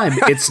other time,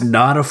 it's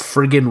not a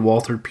friggin'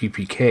 Walther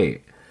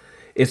PPK.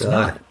 It's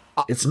not.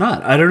 It's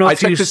not. I don't know I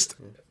if you... checked this.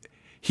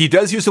 He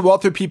does use the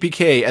Walther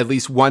PPK at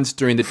least once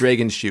during the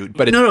Dragon shoot,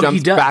 but it No, jumps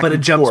he does, back but it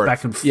and jumps forth.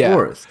 back and Yeah.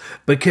 forth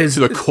because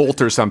To the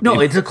Colt or something. No,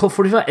 it's a Colt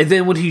 45, and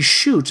then when he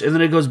shoots, and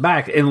then it goes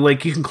back, and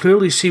like you can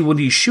clearly see when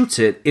he shoots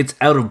it, it's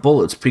out of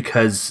bullets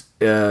because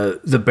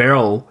the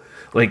barrel,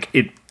 like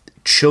it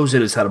shows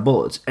it it's out of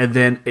bullets, and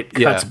then it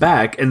cuts Yeah.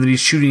 back, and then he's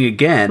shooting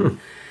again,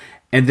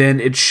 and then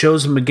it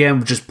shows him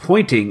again just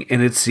pointing,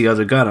 and it's the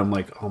other gun. I'm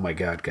like, oh my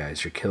God,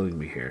 guys, you're killing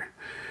me here.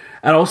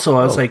 And also,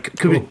 I was like,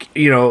 could we,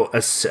 a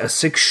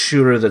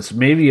 6-shooter that's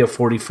maybe a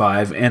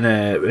 45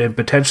 and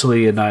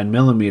potentially a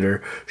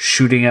 9mm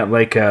shooting at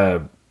like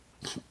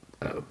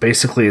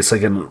basically it's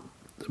like a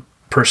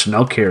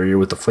personnel carrier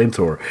with the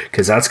flamethrower,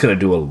 because that's going to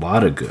do a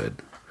lot of good.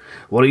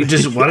 Why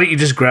don't you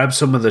just grab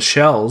some of the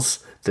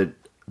shells that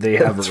they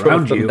have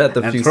around you and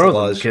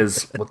throw them?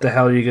 Because what the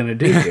hell are you going to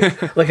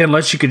do? Like,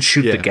 unless you can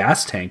shoot the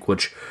gas tank,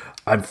 which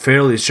I'm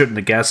fairly certain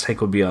the gas tank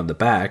would be on the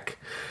back.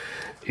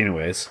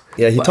 Anyways,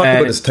 yeah, he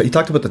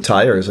talked about the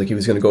tires, like he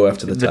was going to go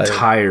after the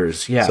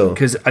tires. Yeah,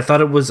 because I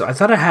thought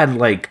it had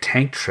like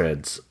tank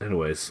treads.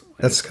 Anyways,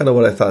 that's kind of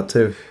what I thought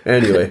too.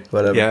 Anyway,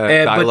 whatever.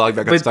 Yeah, dialogue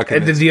that got stuck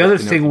in. And the other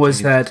thing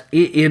was that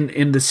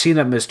in the scene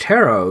at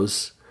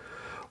Mistero's,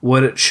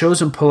 when it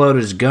shows him pull out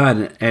his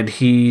gun and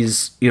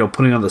he's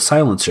putting on the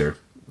silencer,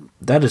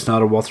 that is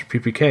not a Walther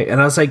PPK.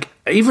 And I was like,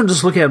 even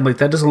just looking at him, like,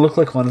 that doesn't look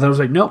like one. And I was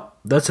like, nope,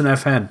 that's an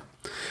FN.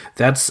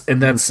 It's an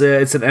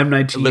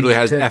M19. It literally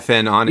has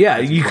FN on it. Yeah,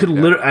 you could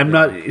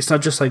literally. It's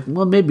not just like,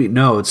 well, maybe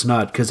no, it's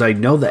not, because I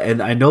know that,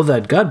 and I know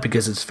that gun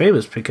because it's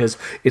famous, because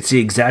it's the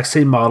exact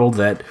same model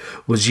that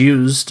was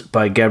used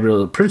by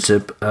Gabriel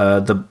Princip,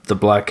 the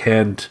Black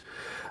Hand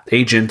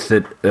agent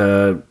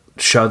that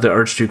shot the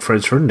Archduke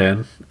Franz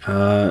Ferdinand.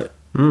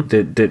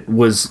 That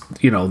was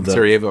in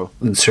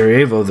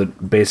Sarajevo,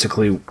 that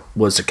basically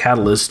was a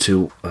catalyst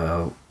to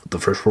the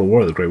First World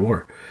War, the Great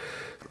War.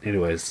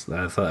 Anyways,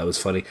 I thought that was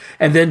funny.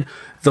 And then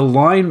the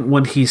line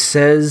when he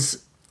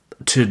says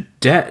to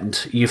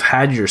Dent, "You've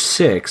had your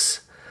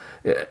 6,"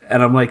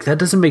 and I'm like, that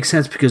doesn't make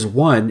sense, because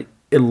one,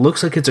 it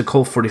looks like it's a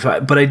Colt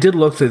 45, but I did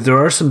look that there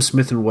are some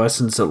Smith &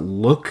 Wessons that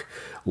look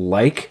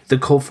like the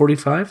Colt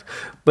 45,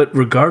 but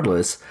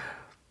regardless,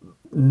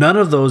 none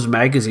of those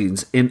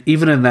magazines,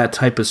 even in that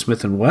type of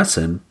Smith &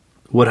 Wesson,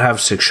 would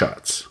have 6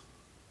 shots.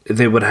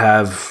 They would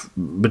have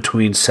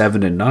between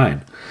 7 and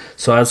 9.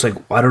 So I was like,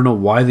 I don't know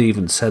why they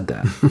even said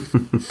that.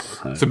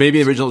 So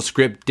maybe the original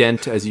script,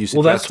 Dent, as you suggested,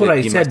 well, that's what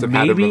I said. Must have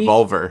had a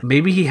revolver.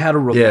 Maybe he had a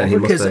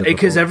revolver,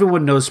 because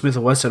everyone knows Smith &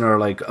 Wesson are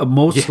like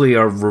mostly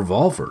are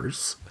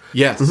revolvers.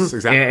 Yes,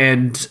 exactly.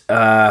 And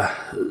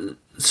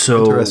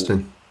so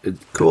interesting.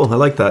 Cool, I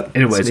like that.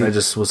 Anyways, I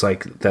just was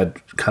like,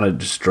 that kind of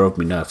just drove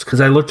me nuts, because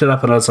I looked it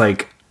up and I was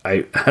like,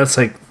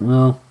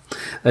 well,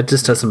 that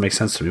just doesn't make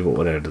sense to me. But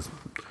whatever.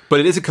 But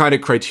it is a kind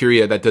of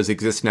criteria that does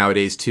exist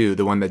nowadays too.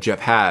 The one that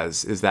Jeff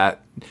has is that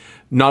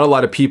not a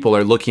lot of people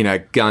are looking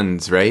at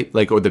guns, right?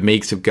 Like, or the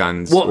makes of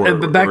guns. Well,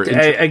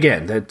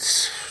 again,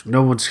 that's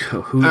no one's.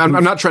 I'm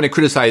not trying to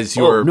criticize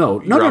your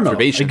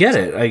observations. I get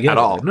it. At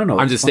all. No.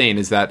 I'm just saying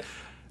is that.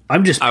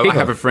 I'm just picking. I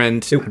have a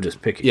friend. I'm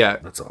just picking. Yeah,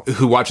 that's all.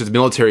 Who watches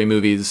military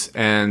movies,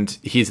 and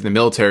he's in the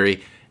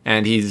military,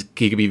 and he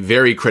can be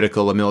very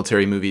critical of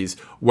military movies,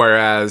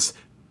 whereas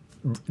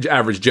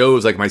average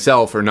Joes like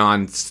myself, or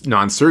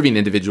non-serving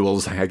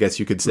individuals, I guess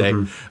you could say,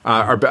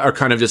 are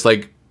kind of just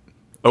like,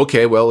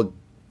 okay, well,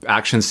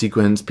 action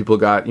sequence, people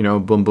got,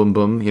 boom, boom,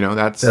 boom,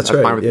 that's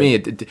right, fine with me.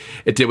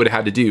 It did what it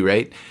had to do,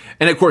 right?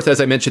 And of course,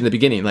 as I mentioned in the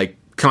beginning, like,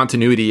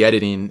 continuity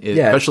editing,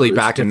 especially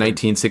back in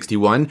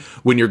 1961,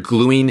 when you're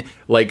gluing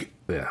like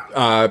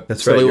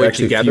that's right, you're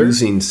actually together,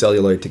 fusing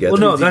celluloid together.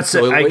 Well, no, that's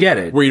it. I get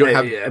it. Where you don't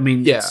have, I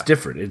mean, it's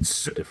different.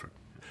 It's different.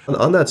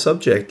 On that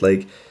subject,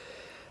 like,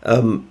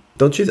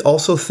 don't you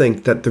also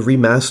think that the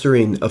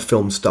remastering of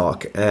film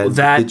stock and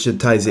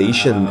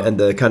digitization and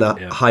the kind of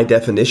high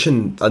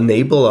definition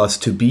enable us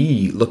to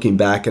be looking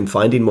back and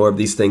finding more of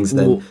these things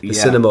than the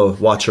cinema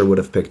watcher would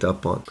have picked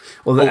up on?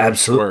 Well,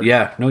 absolutely. Sure.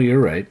 Yeah, no, you're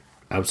right.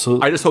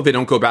 Absolutely. I just hope they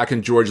don't go back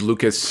and George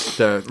Lucas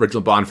the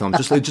original Bond film.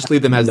 Just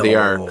leave them as they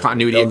are.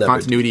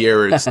 Continuity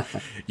errors.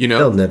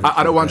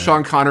 I don't want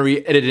Sean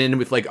Connery edited in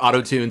with like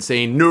auto-tune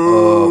saying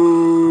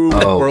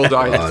world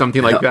eye,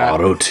 something like that.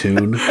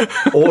 Auto-tune.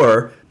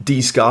 Or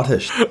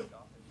de-Scottish.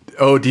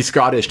 Oh,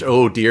 de-Scottish.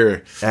 Oh,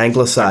 dear.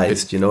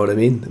 Anglicized, you know what I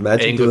mean?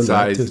 Imagine doing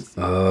that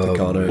to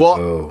Connery.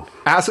 Well,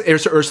 ask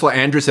Ursula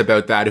Andress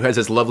about that, who has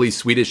this lovely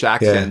Swedish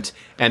accent.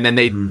 Yeah. And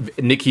then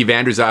Nikki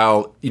van der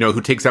Zyl,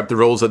 who takes up the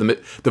roles of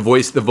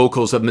the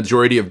vocals of the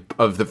majority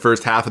of the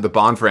first half of the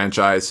Bond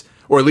franchise,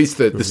 or at least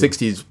the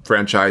 60s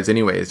franchise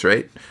anyways,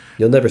 right?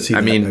 You'll never see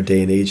that in our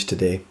day and age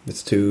today.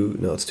 It's too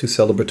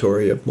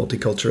celebratory of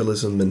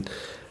multiculturalism and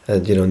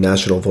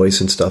national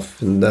voice and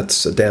stuff, and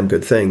that's a damn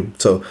good thing.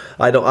 So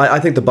I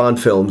think the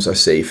Bond films are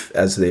safe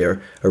as they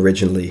are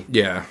originally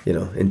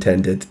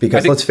intended,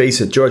 because let's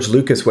face it, George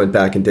Lucas went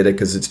back and did it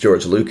because it's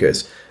George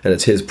Lucas and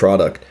it's his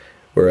product,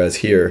 whereas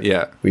here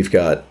we've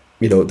got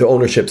the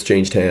ownership's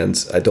changed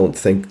hands. I don't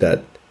think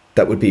that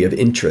would be of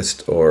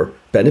interest or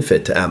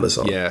benefit to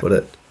Amazon, would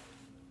it?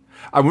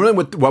 I'm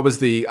wondering what was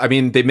they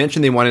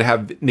mentioned they wanted to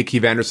have Nikki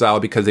van der Zyl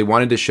because they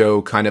wanted to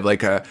show kind of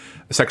like a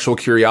sexual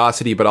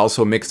curiosity, but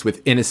also mixed with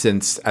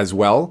innocence as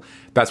well.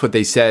 That's what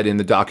they said in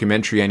the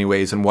documentary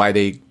anyways, and why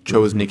they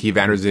chose Nikki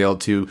van der Zyl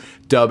to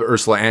dub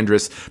Ursula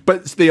Andress.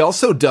 But they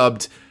also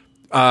dubbed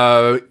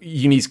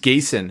Eunice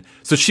Gayson.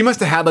 So she must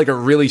have had like a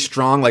really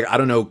strong, like, I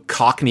don't know,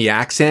 Cockney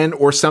accent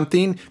or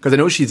something, because I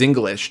know she's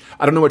English.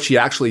 I don't know what she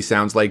actually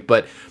sounds like,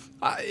 but,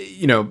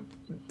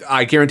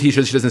 I guarantee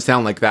she doesn't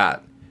sound like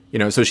that. You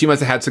know, so she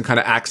must have had some kind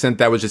of accent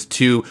that was just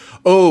too,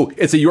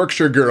 it's a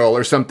Yorkshire girl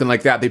or something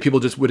like that. That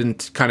people just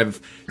wouldn't kind of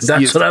see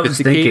That's as what I was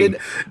thinking.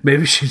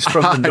 Maybe she's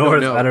from the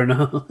north. I don't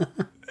know.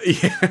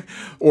 Yeah,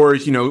 or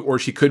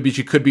she could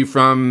be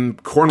from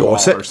Cornwall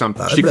Dorset. or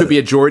something. She could be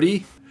a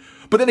Geordie.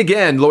 But then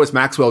again, Lois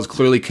Maxwell is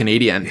clearly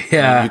Canadian.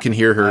 Yeah, you can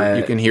hear her.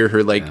 You can hear her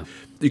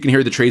you can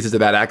hear the traces of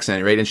that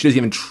accent, right? And she doesn't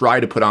even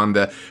try to put on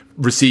the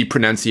received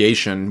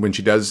pronunciation when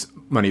she does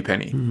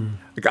Moneypenny.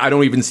 Like, I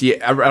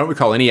don't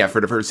recall any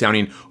effort of her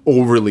sounding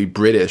overly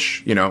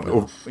British. You know,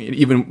 or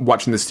even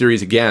watching the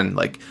series again,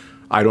 like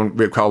I don't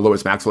recall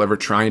Lois Maxwell ever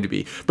trying to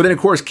be. But then, of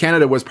course,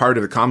 Canada was part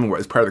of the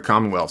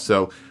Commonwealth,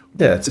 so.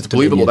 Yeah, it's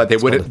believable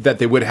that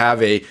they would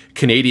have a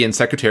Canadian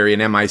secretary in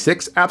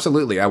MI6.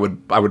 Absolutely, I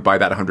would buy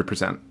that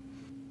 100%.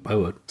 I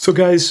would. So,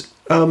 guys,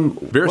 why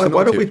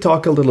don't we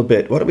talk a little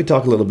bit? Why don't we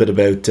talk a little bit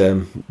about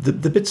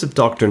the bits of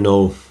Dr.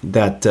 No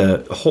that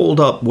hold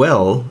up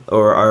well,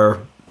 or are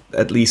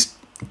at least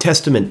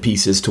testament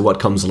pieces to what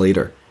comes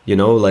later? You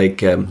know, like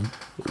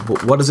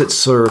what does it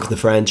serve the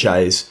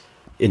franchise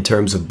in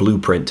terms of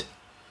blueprint?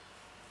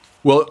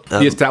 Well,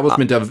 the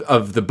establishment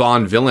of the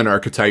Bond villain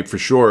archetype for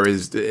sure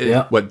is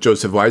what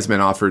Joseph Wiseman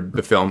offered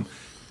the film.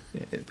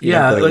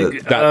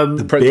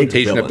 The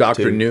presentation of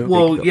Dr. No.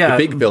 Well, the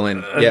big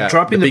villain,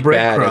 dropping the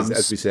breadcrumbs,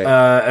 as we say,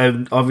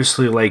 and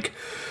obviously, like,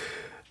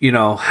 you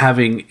know,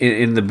 having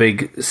in the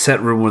big set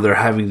room where they're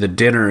having the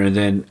dinner, and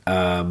then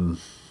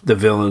the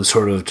villain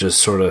sort of,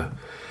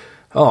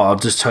 I'll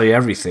just tell you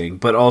everything,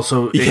 but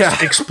also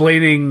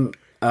explaining.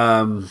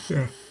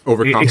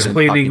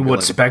 Explaining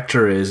what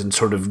Spectre is and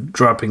sort of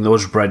dropping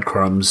those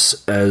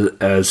breadcrumbs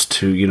as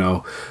to, you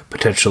know,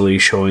 potentially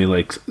showing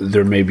like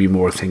there may be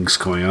more things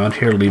going on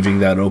here, leaving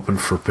that open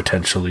for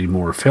potentially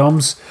more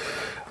films.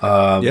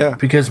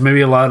 Because maybe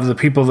a lot of the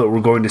people that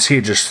were going to see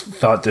it just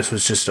thought this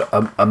was just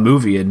a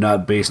movie and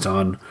not based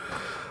on,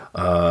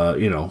 a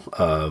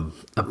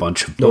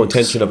bunch of no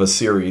intention of a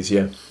series.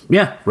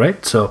 Yeah,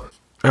 right. So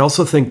I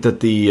also think that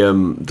the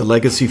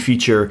legacy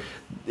feature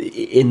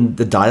in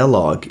the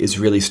dialogue is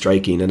really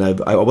striking, and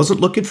I wasn't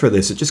looking for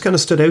this. It just kind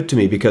of stood out to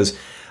me because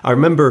I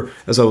remember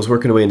as I was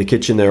working away in the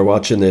kitchen there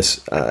watching this,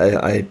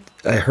 I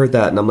heard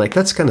that and I'm like,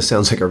 that kind of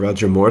sounds like a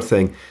Roger Moore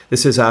thing.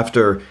 This is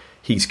after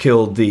he's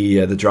killed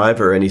the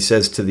driver, and he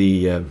says to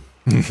the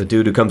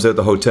dude who comes out of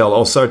the hotel,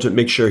 "Oh, Sergeant,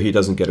 make sure he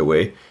doesn't get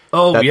away."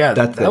 Oh,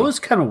 that was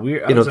kind of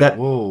weird. You know,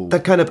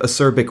 that kind of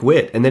acerbic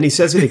wit, and then he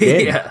says it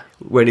again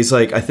when he's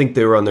like, "I think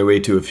they were on their way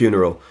to a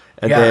funeral."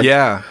 And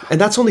and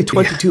that's only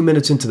 22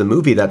 minutes into the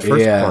movie, that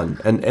first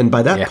one, and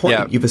by that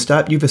point, you've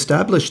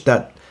established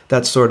that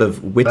sort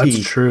of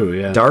witty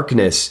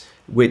darkness,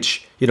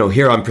 which, you know,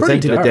 here I'm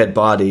presenting a dead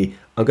body,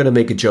 I'm going to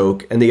make a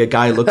joke, and the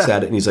guy looks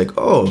at it and he's like,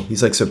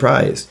 he's like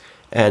surprised.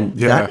 And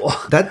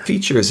that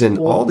features in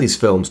all these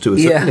films to a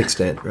certain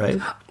extent, right?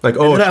 Like,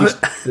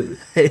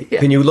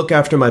 can you look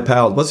after my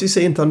pal? What's he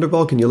say in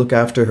Thunderball? Can you look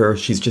after her?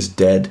 She's just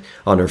dead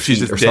on her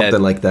feet or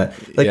something like that.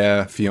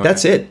 Like, Fiona.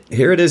 That's it.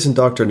 Here it is in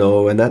Dr.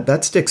 No, and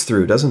that sticks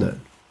through, doesn't it?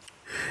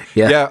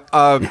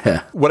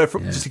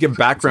 Just to give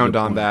background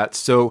on that,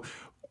 so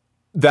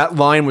that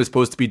line was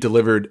supposed to be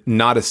delivered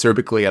not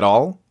acerbically at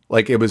all.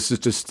 Like, it was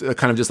just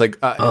kind of just like,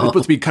 it was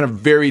supposed to be kind of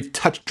very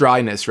touch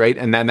dryness, right?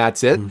 And then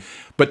that's it.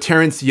 But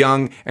Terrence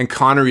Young and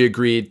Connery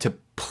agreed to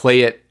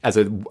play it as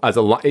a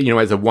one-liner,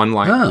 as a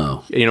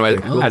one-liner.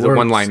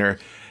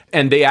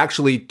 And they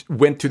actually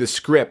went through the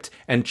script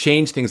and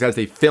changed things as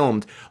they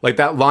filmed. Like,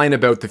 that line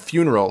about the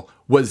funeral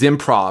was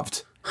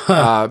improv'd.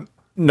 Not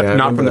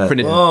from the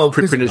printed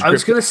script. I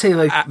was going to say,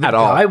 like, the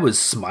guy was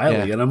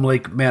smiling, and I'm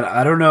like, man,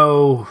 I don't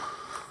know.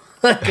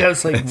 Like, I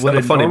was like, what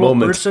a funny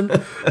normal person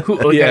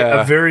who,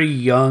 a very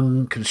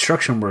young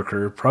construction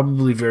worker,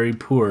 probably very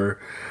poor,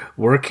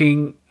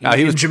 working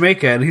in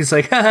Jamaica, and he's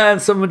like,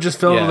 someone just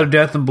fell to their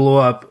death and blew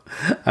up.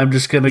 I'm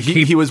just gonna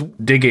keep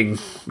digging.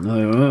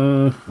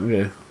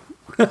 Okay.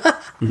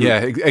 Yeah,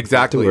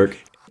 exactly.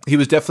 He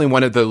was definitely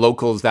one of the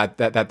locals that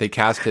they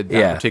casted,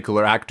 that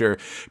particular actor,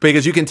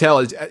 because you can tell,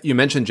 as you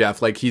mentioned,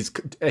 Jeff, like he's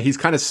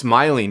kind of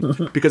smiling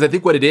because I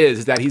think what it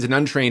is that he's an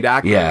untrained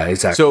actor. Yeah,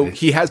 exactly. So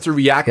he has to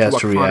react to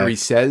what Connery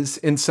says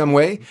in some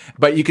way,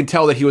 but you can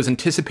tell that he was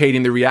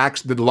anticipating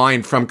the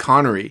line from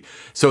Connery,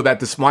 so that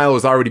the smile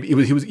was already. He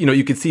was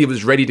you could see he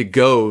was ready to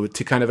go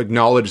to kind of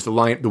acknowledge the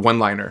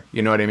one-liner.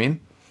 You know what I mean?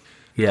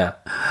 Yeah,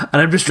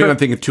 and I'm just trying. I'm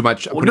thinking too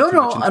much.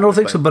 No, I don't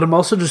think so. But I'm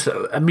also just.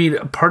 I mean,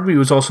 part of me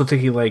was also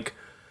thinking like,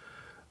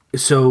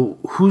 so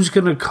who's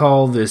going to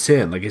call this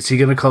in? Like, is he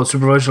going to call the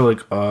supervisor?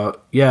 Like,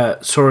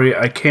 sorry,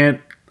 I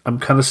can't. I'm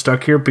kind of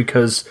stuck here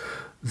because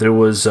there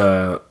was,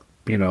 a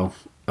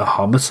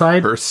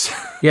homicide. Hearse.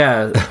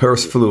 Yeah, a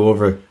hearse flew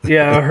over.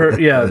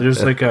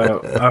 There's like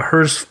a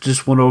hearse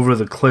just went over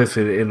the cliff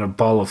in a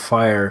ball of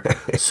fire.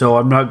 So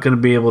I'm not going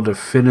to be able to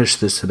finish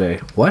this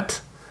today.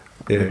 What?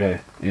 Yeah. Okay.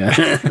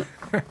 Yeah.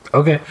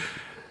 Okay.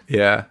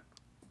 Yeah.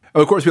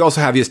 Of course, we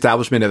also have the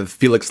establishment of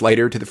Felix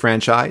Leiter to the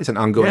franchise, an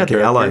ongoing character.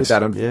 The allies. I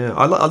love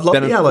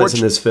the allies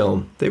in this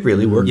film. They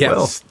really work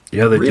well.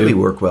 Yeah, they really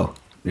work well.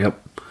 Yep.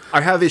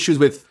 I have issues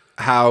with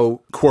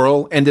how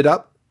Quarrel ended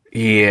up.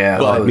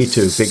 Yeah, me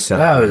too, big time.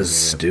 That was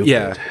stupid.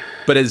 Yeah.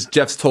 But as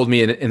Jeff's told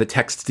me in the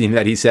text scene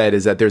that he said,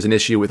 is that there's an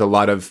issue with a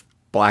lot of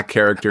black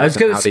characters I was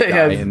going and to how they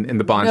say, die in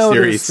the Bond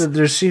series.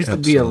 There seems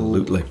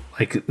Absolutely.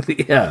 to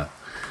be yeah.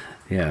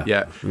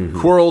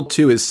 Quarrel,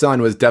 too, his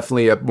son, was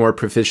definitely a more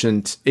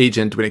proficient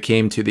agent when it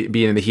came to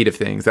being in the heat of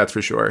things, that's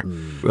for sure.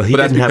 Well, he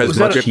didn't have as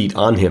much heat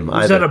on him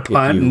Was either. that a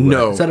pun?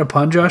 No. Is that a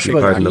pun, Josh?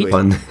 Pardon the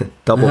pun.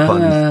 Double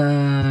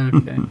pun.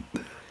 Okay.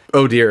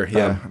 Oh, dear.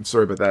 Yeah, I'm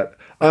sorry about that.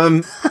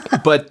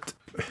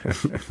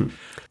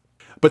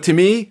 But to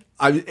me,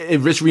 it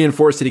just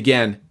reinforced it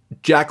again.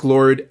 Jack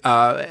Lord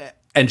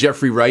and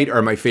Jeffrey Wright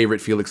are my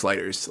favorite Felix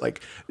Leiters.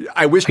 Like,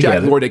 I wish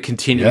Jack Lord had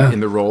continued in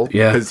the role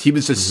because he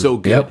was just so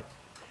good. Yep.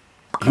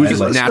 He was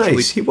just naturally.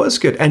 Nice. He was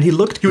good, and he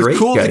looked great,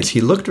 cool. guys.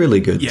 He looked really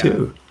good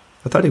too.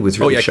 I thought he was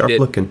really sharp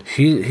looking.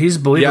 He's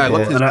believable.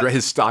 Yeah, I love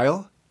his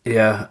style.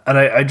 Yeah, and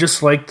I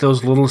just like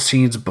those little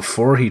scenes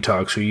before he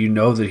talks, where you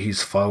know that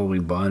he's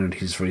following Bond and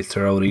he's very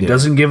thorough, and he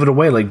doesn't give it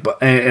away.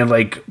 And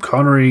like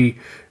Connery,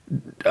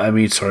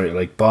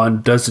 like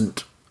Bond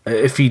doesn't.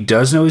 If he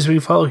does know he's being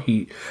followed,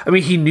 he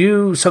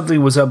knew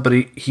something was up, but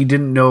he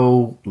didn't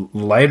know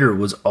Leiter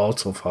was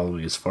also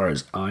following, as far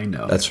as I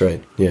know. That's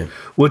right. Yeah,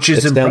 which is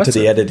it's impressive. down to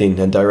the editing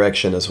and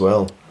direction as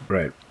well.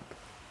 Right.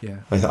 Yeah,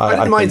 I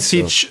didn't mind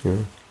think Seach. so.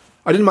 Yeah.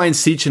 I didn't mind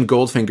Seach and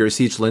Goldfinger.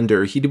 Seach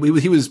Linder.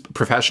 He was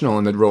professional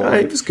in the role.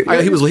 He was good.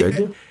 Yeah, he was good,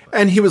 yeah.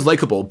 And he was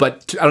likable.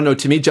 But I don't know.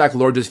 To me, Jack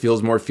Lord just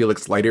feels more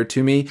Felix Leiter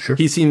to me. Sure.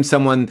 He seems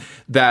someone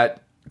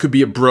that could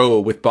be a bro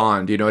with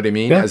Bond. You know what I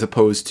mean? Yeah. As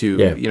opposed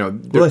to I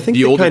think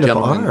the they older kind of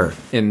gentleman are.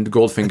 in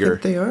Goldfinger.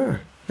 They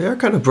are. They are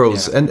kind of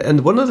bros. Yeah.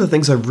 And one of the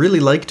things I really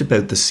liked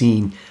about the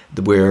scene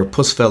where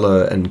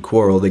Pussfella and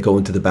Quarrel, they go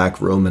into the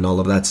back room and all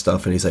of that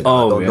stuff, and he's like,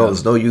 no,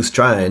 there's no use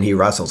trying. He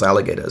wrestles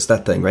alligators,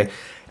 that thing, right?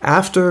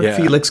 After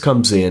Felix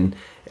comes in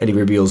and he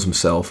reveals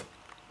himself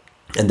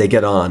and they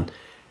get on,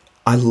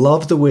 I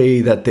love the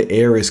way that the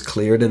air is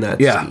cleared in that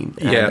scene.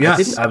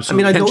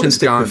 Absolutely. I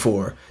noticed it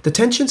before. The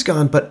tension's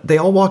gone, but they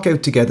all walk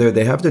out together,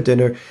 they have their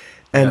dinner,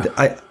 and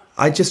I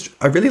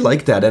really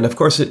like that. And of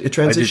course, it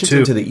transitions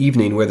into the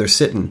evening where they're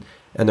sitting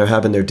and they're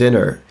having their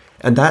dinner.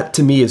 And that,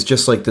 to me, is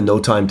just like the No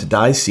Time to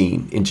Die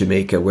scene in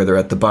Jamaica, where they're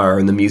at the bar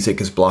and the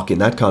music is blocking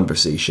that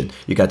conversation.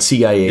 You got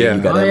CIA,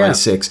 you got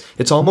MI6.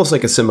 It's almost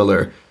like a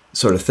similar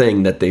sort of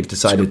thing that they've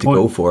decided to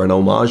go for, an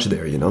homage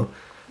there,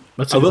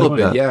 That's a little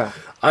bit, yeah.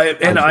 I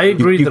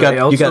agree you that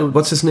got, you got,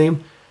 what's his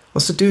name?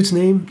 What's the dude's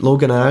name?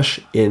 Logan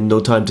Ash in No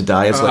Time to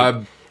Die. It's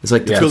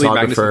like the Tully photographer.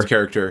 Magnuson's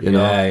character.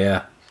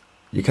 Yeah.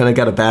 You kind of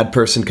got a bad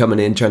person coming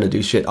in trying to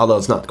do shit, although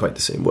it's not quite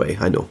the same way.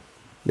 I know.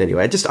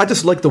 Anyway, I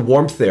just like the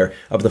warmth there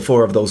of the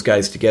four of those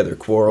guys together,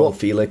 Quarrel,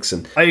 Felix,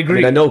 and I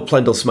agree. I know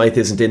Plendell Smythe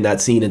isn't in that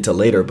scene until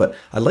later, but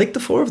I like the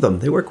four of them.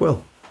 They work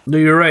well. No,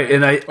 you're right,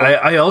 and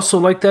I also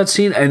like that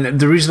scene. And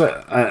the reason,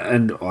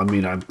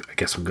 I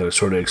guess I'm going to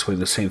sort of explain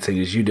the same thing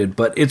as you did,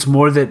 but it's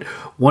more that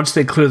once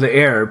they clear the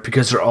air,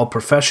 because they're all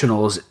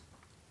professionals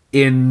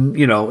in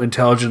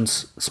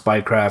intelligence,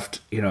 spycraft,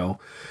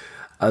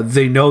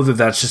 they know that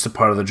that's just a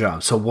part of the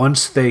job. So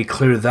once they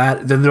clear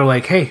that, then they're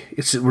like, "Hey,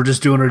 we're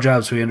just doing our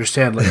jobs. We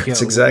understand." Like,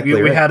 that's exactly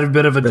we right. had a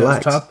bit of a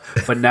Relax. desktop,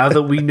 but now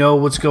that we know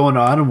what's going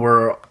on and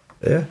we're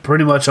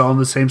pretty much all on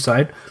the same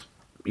side,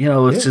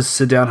 let's just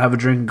sit down, have a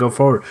drink, and go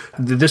forward.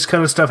 This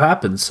kind of stuff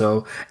happens.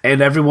 So, and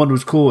everyone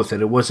was cool with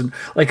it. It wasn't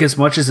like, as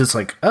much as it's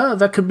like, oh,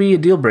 that could be a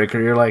deal breaker.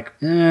 You're like,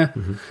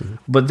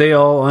 but they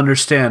all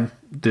understand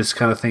this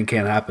kind of thing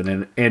can't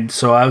happen. And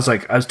so I was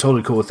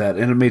totally cool with that,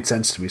 and it made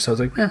sense to me. So I was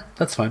like,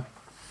 that's fine.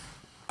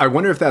 I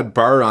wonder if that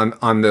bar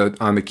on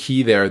the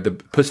quay there, the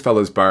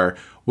Pussfellas bar,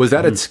 was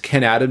that a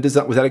Ken Adam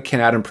design? Was that a Ken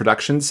Adam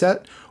production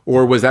set,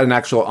 or was that an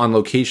actual on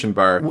location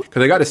bar?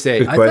 Because I got to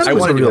say, I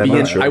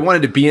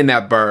wanted to be in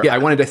that bar. Yeah. I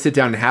wanted to sit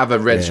down and have a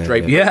red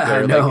stripe.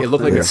 I know. Like, it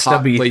looked like a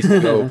hot place to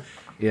go.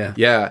 Yeah.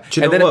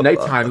 And then at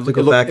nighttime, it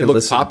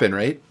looked popping,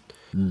 right?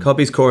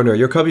 Cubby's Corner.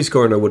 Your Cubby's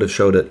Corner would have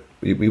showed it.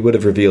 We would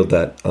have revealed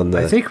that on the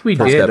I think we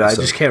first did.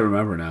 episode. I just can't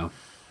remember now.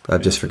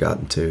 I've just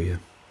forgotten to. Yeah.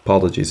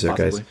 Apologies there,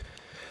 guys.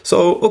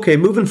 So, okay,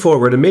 moving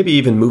forward, and maybe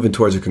even moving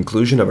towards a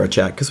conclusion of our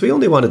chat, because we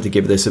only wanted to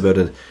give this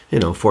about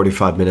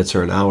 45 minutes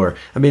or an hour.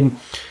 I mean,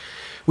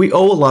 we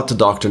owe a lot to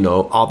Dr.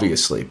 No,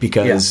 obviously,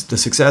 because the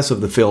success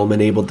of the film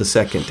enabled the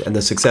second, and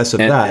the success of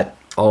that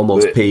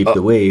almost paved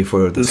the way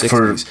for the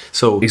 60s.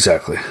 So,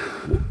 exactly.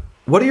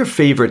 What are your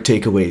favorite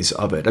takeaways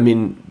of it? I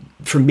mean,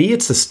 for me,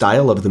 it's the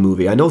style of the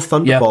movie. I know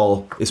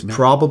Thunderball is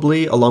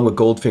probably, along with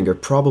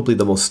Goldfinger, probably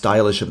the most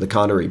stylish of the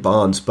Connery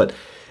Bonds, but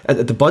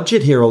the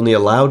budget here only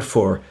allowed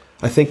for,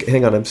 I think,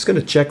 hang on, I'm just going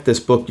to check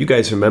this book. You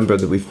guys remember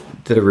that we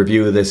did a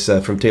review of this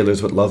from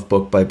Taylor's with Love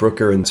book by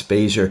Brooker and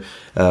Spazier.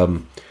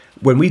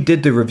 When we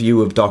did the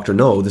review of Dr.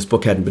 No, this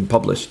book hadn't been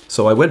published.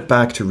 So I went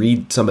back to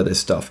read some of this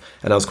stuff,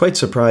 and I was quite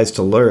surprised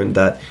to learn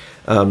that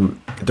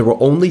there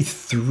were only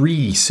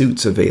 3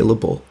 suits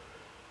available,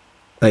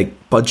 like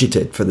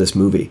budgeted for this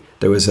movie.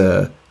 There was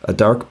a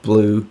dark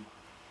blue,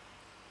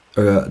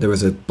 there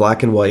was a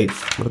black and white.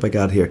 What have I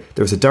got here?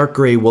 There was a dark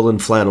gray woolen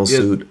flannel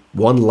suit,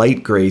 one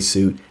light gray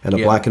suit, and a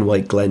black and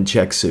white Glen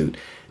check suit.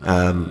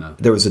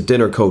 There was a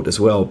dinner coat as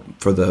well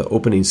for the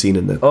opening scene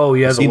in the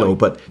casino,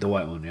 the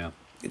white one, yeah.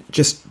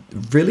 Just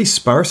really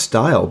sparse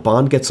style.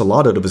 Bond gets a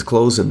lot out of his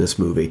clothes in this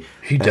movie.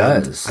 He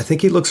does. I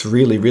think he looks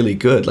really, really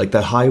good. Like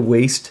the high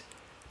waist,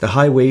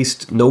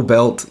 no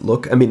belt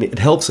look. I mean, it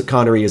helps that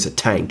Connery is a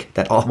tank.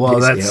 That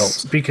obviously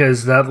helps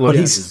because that look. But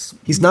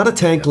he's not a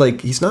tank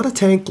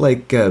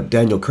like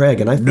Daniel Craig,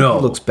 and I think he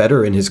looks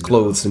better in his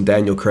clothes than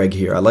Daniel Craig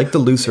here. I like the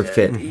looser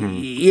fit.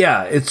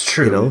 Yeah, it's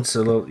true. You know? It's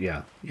a little,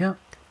 yeah.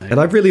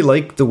 And I really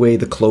like the way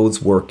the clothes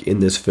work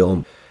in this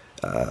film.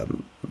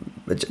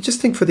 I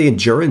just think for the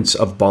endurance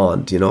of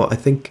Bond, I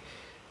think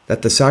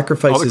that the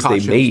sacrifices they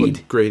made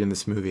look great in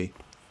this movie.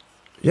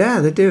 Yeah,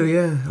 they do.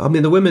 Yeah, I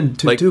mean the women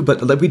too.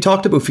 But like we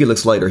talked about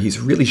Felix Leiter, he's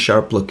really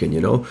sharp looking,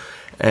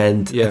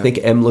 and I think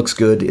M looks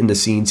good in the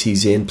scenes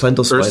he's in.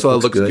 Plendel Spite Ursula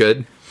looks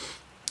good.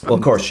 Well,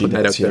 of course she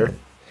does. Yeah.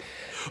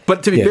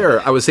 But to be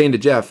fair, I was saying to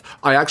Jeff,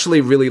 I actually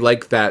really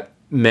like that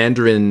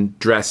Mandarin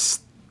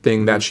dress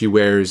thing that she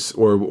wears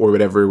or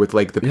whatever with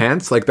like the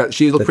pants like that.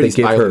 She looked pretty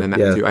stylish in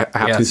that too. I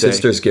have to say. Two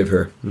sisters give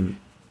her.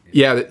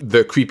 Yeah,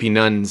 the creepy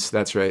nuns.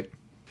 That's right.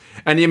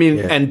 And I mean,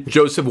 and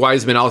Joseph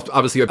Wiseman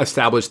obviously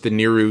established the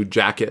Nehru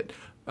jacket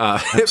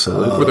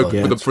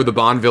absolutely for the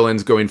Bond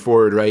villains going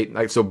forward, right?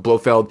 Like so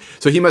Blofeld.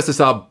 So he must have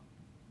saw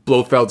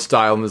Blofeld's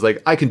style and was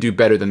like, I can do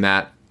better than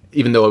that,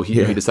 even though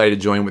he decided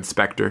to join with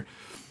Spectre.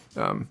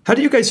 How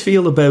do you guys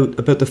feel about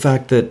the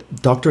fact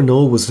that Dr.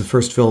 No was the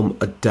first film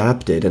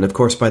adapted, and of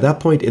course by that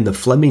point in the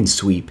Fleming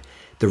sweep,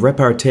 the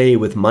repartee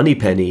with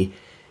Moneypenny,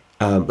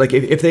 like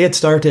if they had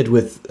started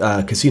with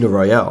Casino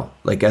Royale,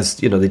 like as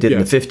they did in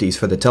the 50s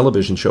for the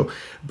television show,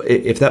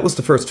 if that was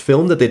the first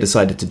film that they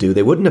decided to do,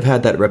 they wouldn't have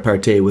had that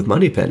repartee with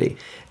Moneypenny.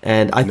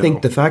 And I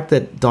think the fact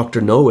that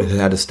Dr. No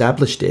had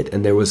established it,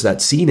 and there was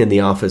that scene in the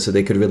office so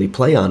they could really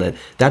play on it,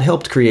 that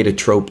helped create a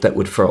trope that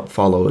would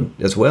follow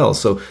as well.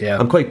 So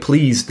I'm quite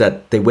pleased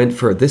that they went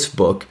for this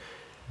book,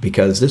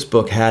 because this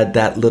book had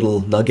that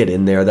little nugget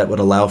in there that would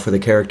allow for the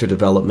character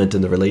development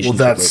and the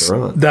relationship later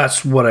on.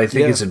 That's what I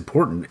think is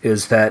important,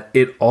 is that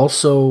it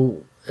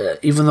also,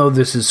 even though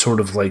this is sort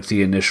of like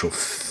the initial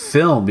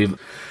film,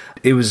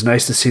 it was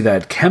nice to see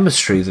that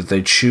chemistry that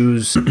they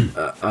choose,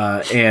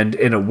 and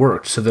it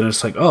worked. So then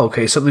it's like, oh,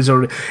 okay, something's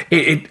already.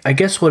 I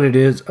guess what it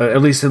is,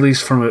 at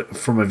least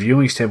from a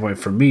viewing standpoint,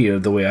 for me,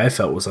 the way I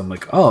felt was, I'm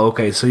like, oh,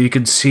 okay, so you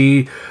can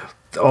see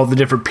all the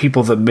different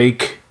people that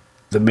make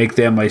the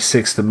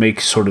MI6, that make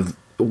sort of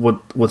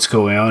what's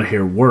going on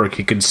here work.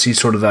 You can see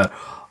sort of that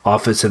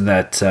office and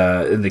that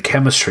in the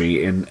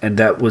chemistry, and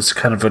that was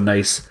kind of a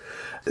nice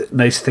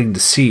thing to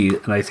see,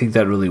 and I think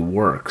that really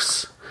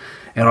works.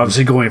 And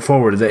obviously, going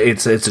forward,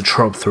 it's a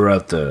trope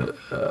throughout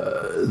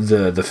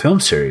the film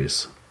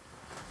series.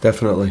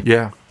 Definitely,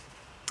 yeah.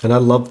 And I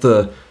love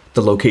the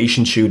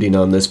location shooting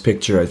on this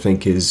picture. I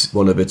think is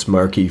one of its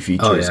marquee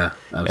features. Oh yeah,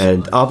 absolutely.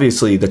 And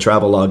obviously, the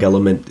travelogue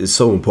element is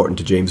so important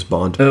to James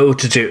Bond.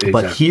 Exactly.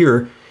 But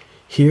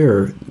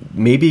here,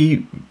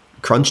 maybe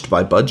crunched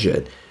by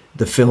budget,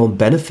 the film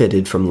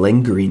benefited from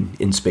lingering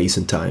in space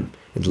and time.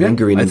 And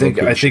lingering in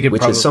location, I think it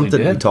which is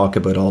something we talk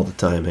about all the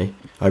time. Eh?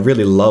 I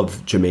really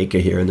love Jamaica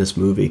here in this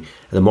movie.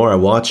 And the more I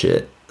watch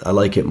it, I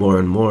like it more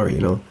and more.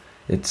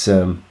 It's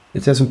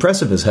as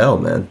impressive as hell,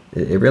 man.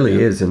 It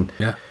really is, and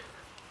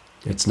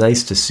it's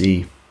nice to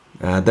see.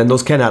 Then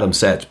those Ken Adams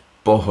sets,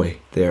 boy,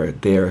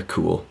 they're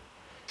cool.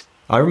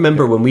 I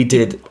remember when we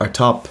did our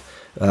top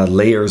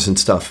layers and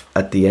stuff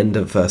at the end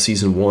of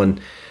season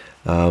 1.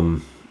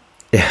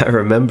 I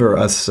remember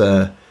us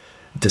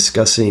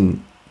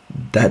discussing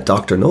that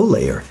Dr. No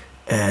layer,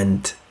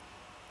 and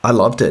I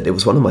loved it. It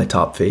was one of my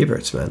top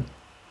favorites, man.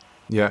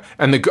 Yeah,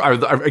 and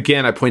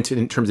again, I pointed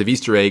in terms of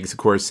Easter eggs, of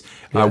course,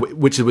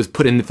 which was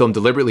put in the film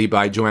deliberately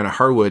by Joanna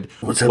Harwood,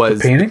 was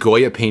the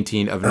Goya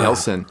painting of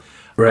Nelson,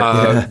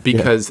 right?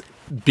 Because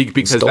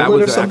that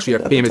was actually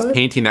a famous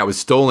painting that was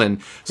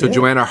stolen. So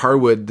Joanna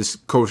Harwood, the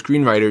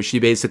co-screenwriter, she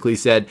basically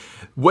said,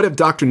 "What if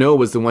Dr. No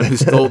was the one who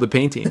stole the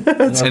painting?"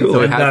 That's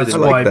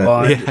why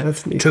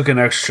Bond took an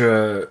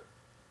extra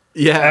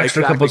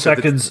couple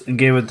seconds and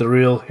gave it the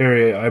real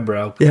hairy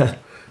eyebrow. Yeah.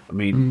 I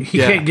mean, he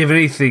can't give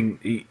anything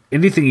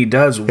he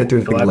does, he'll have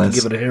to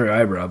give it a hairy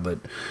eyebrow, but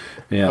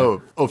yeah.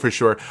 Oh, for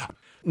sure.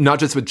 Not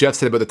just what Jeff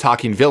said about the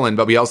talking villain,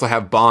 but we also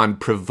have Bond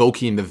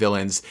provoking the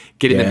villains,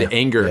 getting them to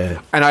anger.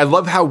 Yeah. And I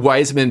love how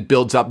Wiseman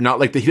builds up, not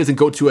like he doesn't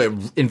go to a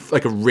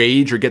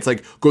rage or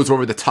goes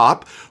over the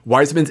top.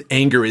 Wiseman's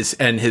anger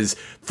and his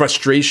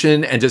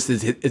frustration and just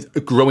his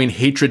growing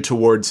hatred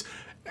towards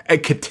a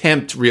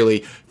contempt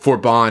really for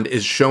Bond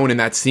is shown in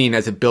that scene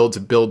as it builds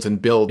and builds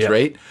and builds,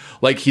 right?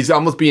 Like he's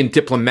almost being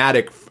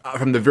diplomatic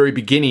from the very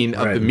beginning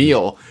of the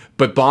meal,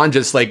 but Bond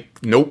just like,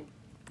 nope.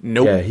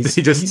 Yeah,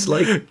 he's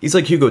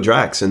like Hugo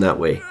Drax in that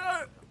way.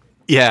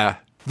 Yeah,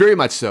 very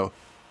much so.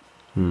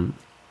 And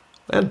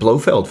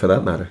Blofeld for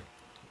that matter.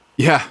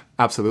 Yeah,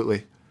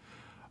 absolutely.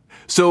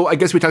 So I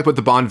guess we talked about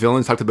the Bond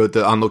villains, talked about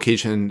the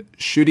on-location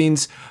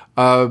shootings.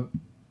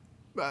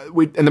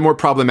 and the more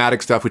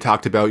problematic stuff we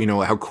talked about,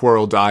 how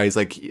Quarrel dies,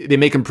 like they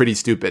make him pretty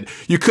stupid.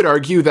 You could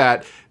argue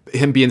that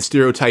him being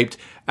stereotyped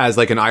as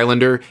like an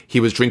islander, he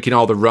was drinking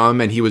all the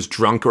rum and he was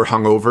drunk or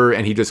hungover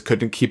and he just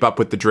couldn't keep up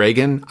with the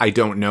dragon. I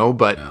don't know,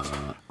 but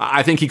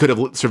I think he could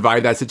have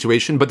survived that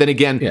situation. But then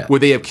again,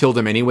 would they have killed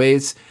him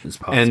anyways?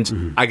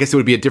 And I guess it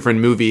would be a different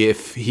movie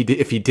if he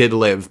did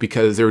live,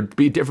 because there would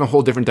be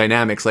whole different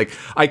dynamics. Like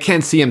I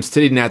can't see him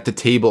sitting at the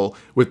table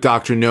with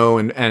Dr. No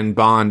and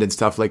Bond and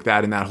stuff like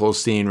that in that whole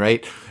scene,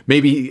 right?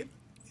 Maybe.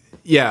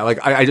 Yeah, like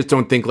I just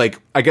don't think,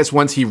 like, I guess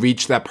once he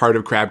reached that part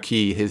of Crab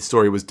Key, his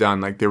story was done.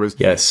 Like there was,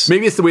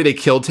 maybe it's the way they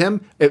killed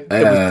him. If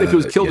it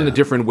was killed in a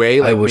different way,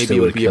 like maybe it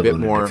would be a bit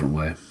more.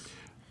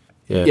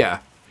 Yeah.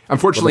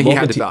 Unfortunately, he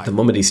had to die. The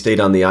moment he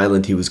stayed on the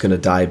island, he was going to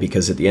die,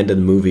 because at the end of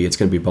the movie, it's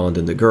going to be Bond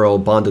and the girl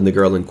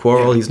and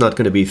Quarrel. Yeah. He's not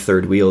going to be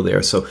third wheel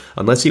there. So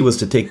unless he was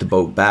to take the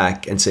boat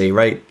back and say,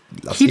 right,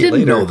 he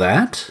didn't know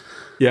that.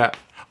 Yeah,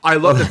 I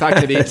love the fact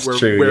that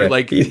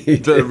like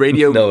the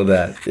radio know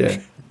that. Yeah.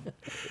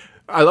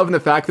 I love the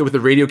fact that with the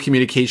radio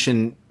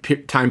communication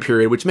time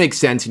period, which makes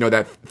sense,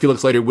 that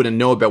Felix Leiter wouldn't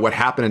know about what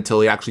happened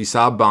until he actually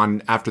saw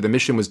Bond after the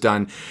mission was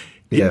done.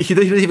 He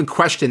doesn't even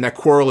question that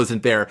Quarrel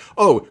isn't there.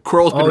 Oh,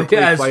 Quarrel's been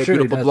replaced by a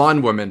beautiful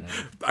blonde woman.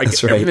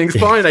 Everything's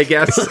fine, I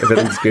guess.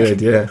 Everything's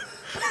good, yeah.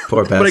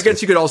 Poor bastard. But I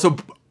guess you could also,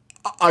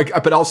 I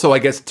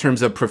guess in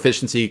terms of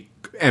proficiency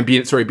and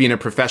being a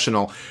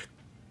professional,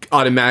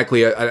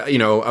 automatically,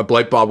 a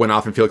light bulb went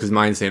off in Felix's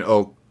mind saying,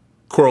 oh,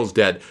 Quarrel's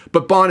dead.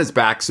 But Bond is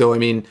back, so I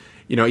mean,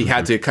 he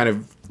had to kind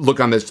of look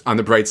on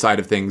the bright side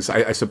of things,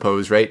 I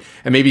suppose, right?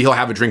 And maybe he'll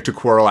have a drink to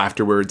Quarrel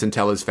afterwards and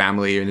tell his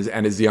family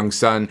and his young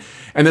son.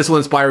 And this will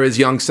inspire his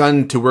young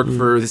son to work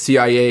for the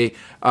CIA.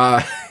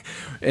 Well,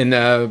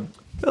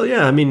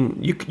 yeah, I mean,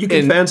 you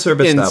can fan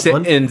service that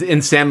one.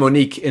 In San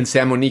Monique.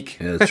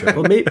 Yeah, that's right.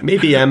 Well,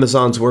 maybe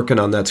Amazon's working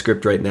on that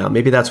script right now.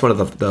 Maybe that's one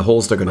of the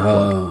holes they're going to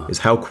plug, is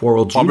how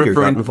Quarrel Jr.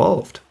 got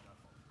involved.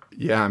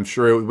 Yeah, I'm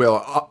sure it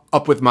will.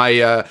 Up with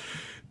my...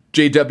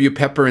 J.W.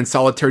 Pepper and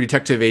Solitary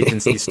Detective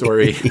Agency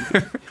story.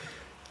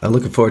 I'm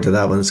looking forward to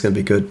that one. It's going to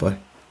be good, boy.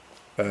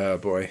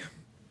 Boy.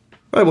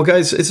 All right, well,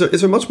 guys, is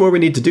there much more we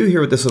need to do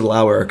here with this little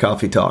hour of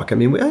coffee talk? I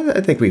mean,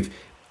 I think we've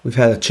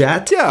had a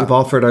chat. Yeah. We've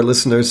offered our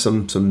listeners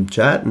some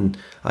chat and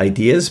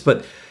ideas,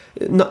 but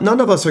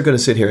none of us are going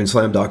to sit here and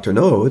slam Dr.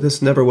 No.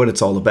 That's never what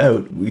it's all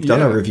about. We've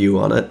done a review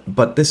on it,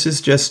 but this is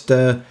just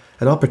an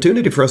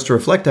opportunity for us to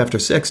reflect after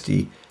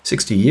 60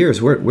 years.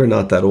 We're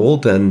not that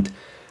old, and...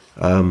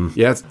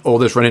 it's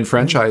oldest running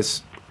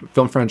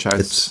film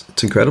franchise.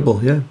 It's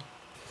incredible, yeah.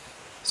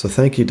 So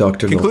thank you,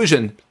 Dr. No.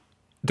 Conclusion.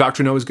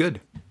 Dr. No is good.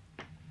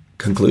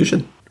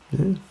 Conclusion.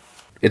 Yeah.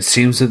 It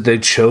seems that they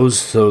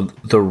chose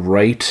the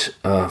right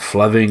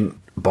Fleming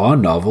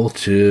Bond novel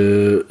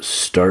to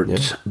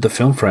start the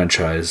film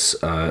franchise.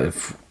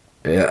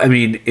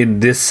 In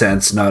this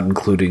sense, not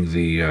including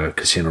the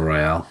Casino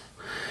Royale,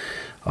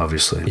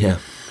 obviously. Yeah.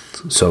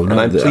 So, and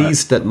I'm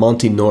pleased that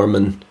Monty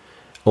Norman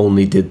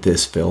only did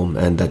this film,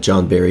 and that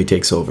John Barry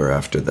takes over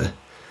after the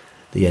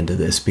end of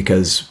this,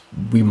 because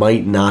we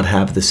might not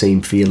have the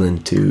same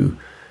feeling to,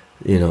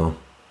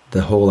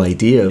 the whole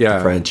idea of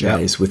the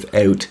franchise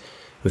without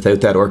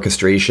that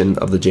orchestration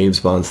of the James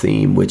Bond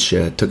theme, which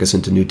took us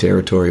into new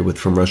territory with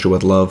From Russia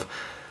with Love.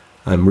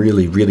 I'm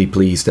really, really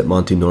pleased that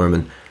Monty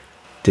Norman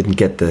didn't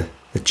get the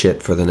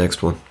chit for the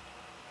next one.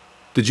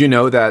 Did you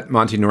know that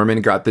Monty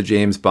Norman got the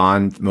James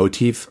Bond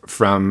motif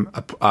from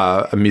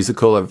a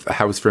musical of A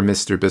House for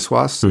Mr.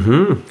 Biswas?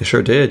 Mm-hmm. I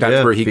sure did.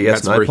 That's where he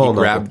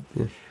grabbed.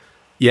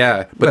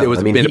 Yeah, but it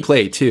was in a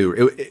play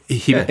too.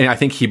 And I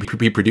think he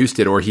produced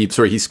it, or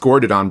he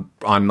scored it on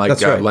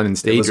like London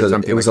stage or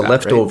something. It was a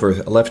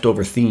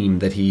leftover theme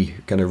that he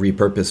kind of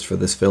repurposed for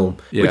this film,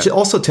 which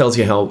also tells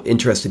you how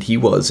interested he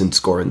was in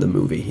scoring the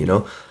movie.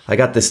 I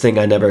got this thing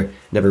I never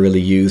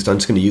really used. I'm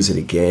just going to use it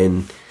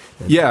again.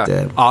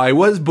 And, I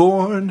was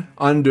born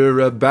under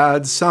a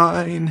bad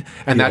sign,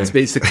 and that's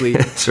basically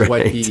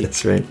what he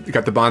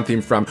got the Bond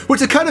theme from,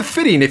 which is kind of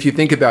fitting if you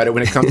think about it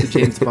when it comes to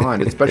James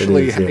Bond,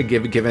 especially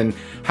given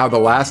how the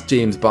last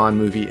James Bond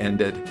movie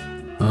ended.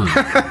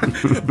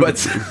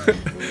 But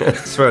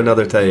it's for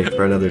another day.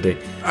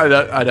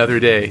 Another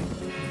day.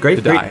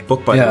 Great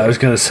book by the way. I was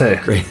going to say.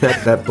 Great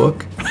that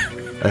book,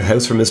 A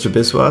House for Mr.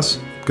 Biswas.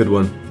 Good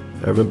one.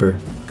 I remember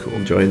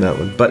enjoying that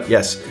one. But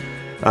yes.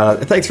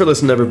 Thanks for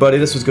listening, everybody.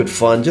 This was good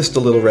fun. Just a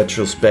little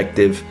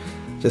retrospective,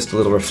 just a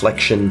little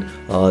reflection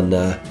on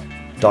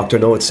Dr.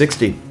 No at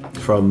 60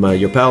 from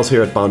your pals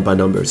here at Bond by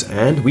Numbers.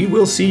 And we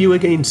will see you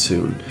again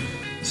soon.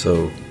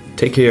 So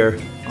take care.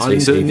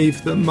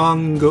 Underneath the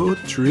mango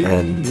tree.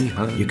 And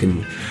you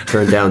can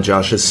turn down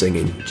Josh's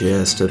singing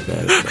just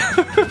about.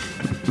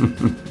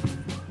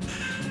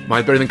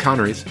 Mine's better than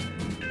Connery's.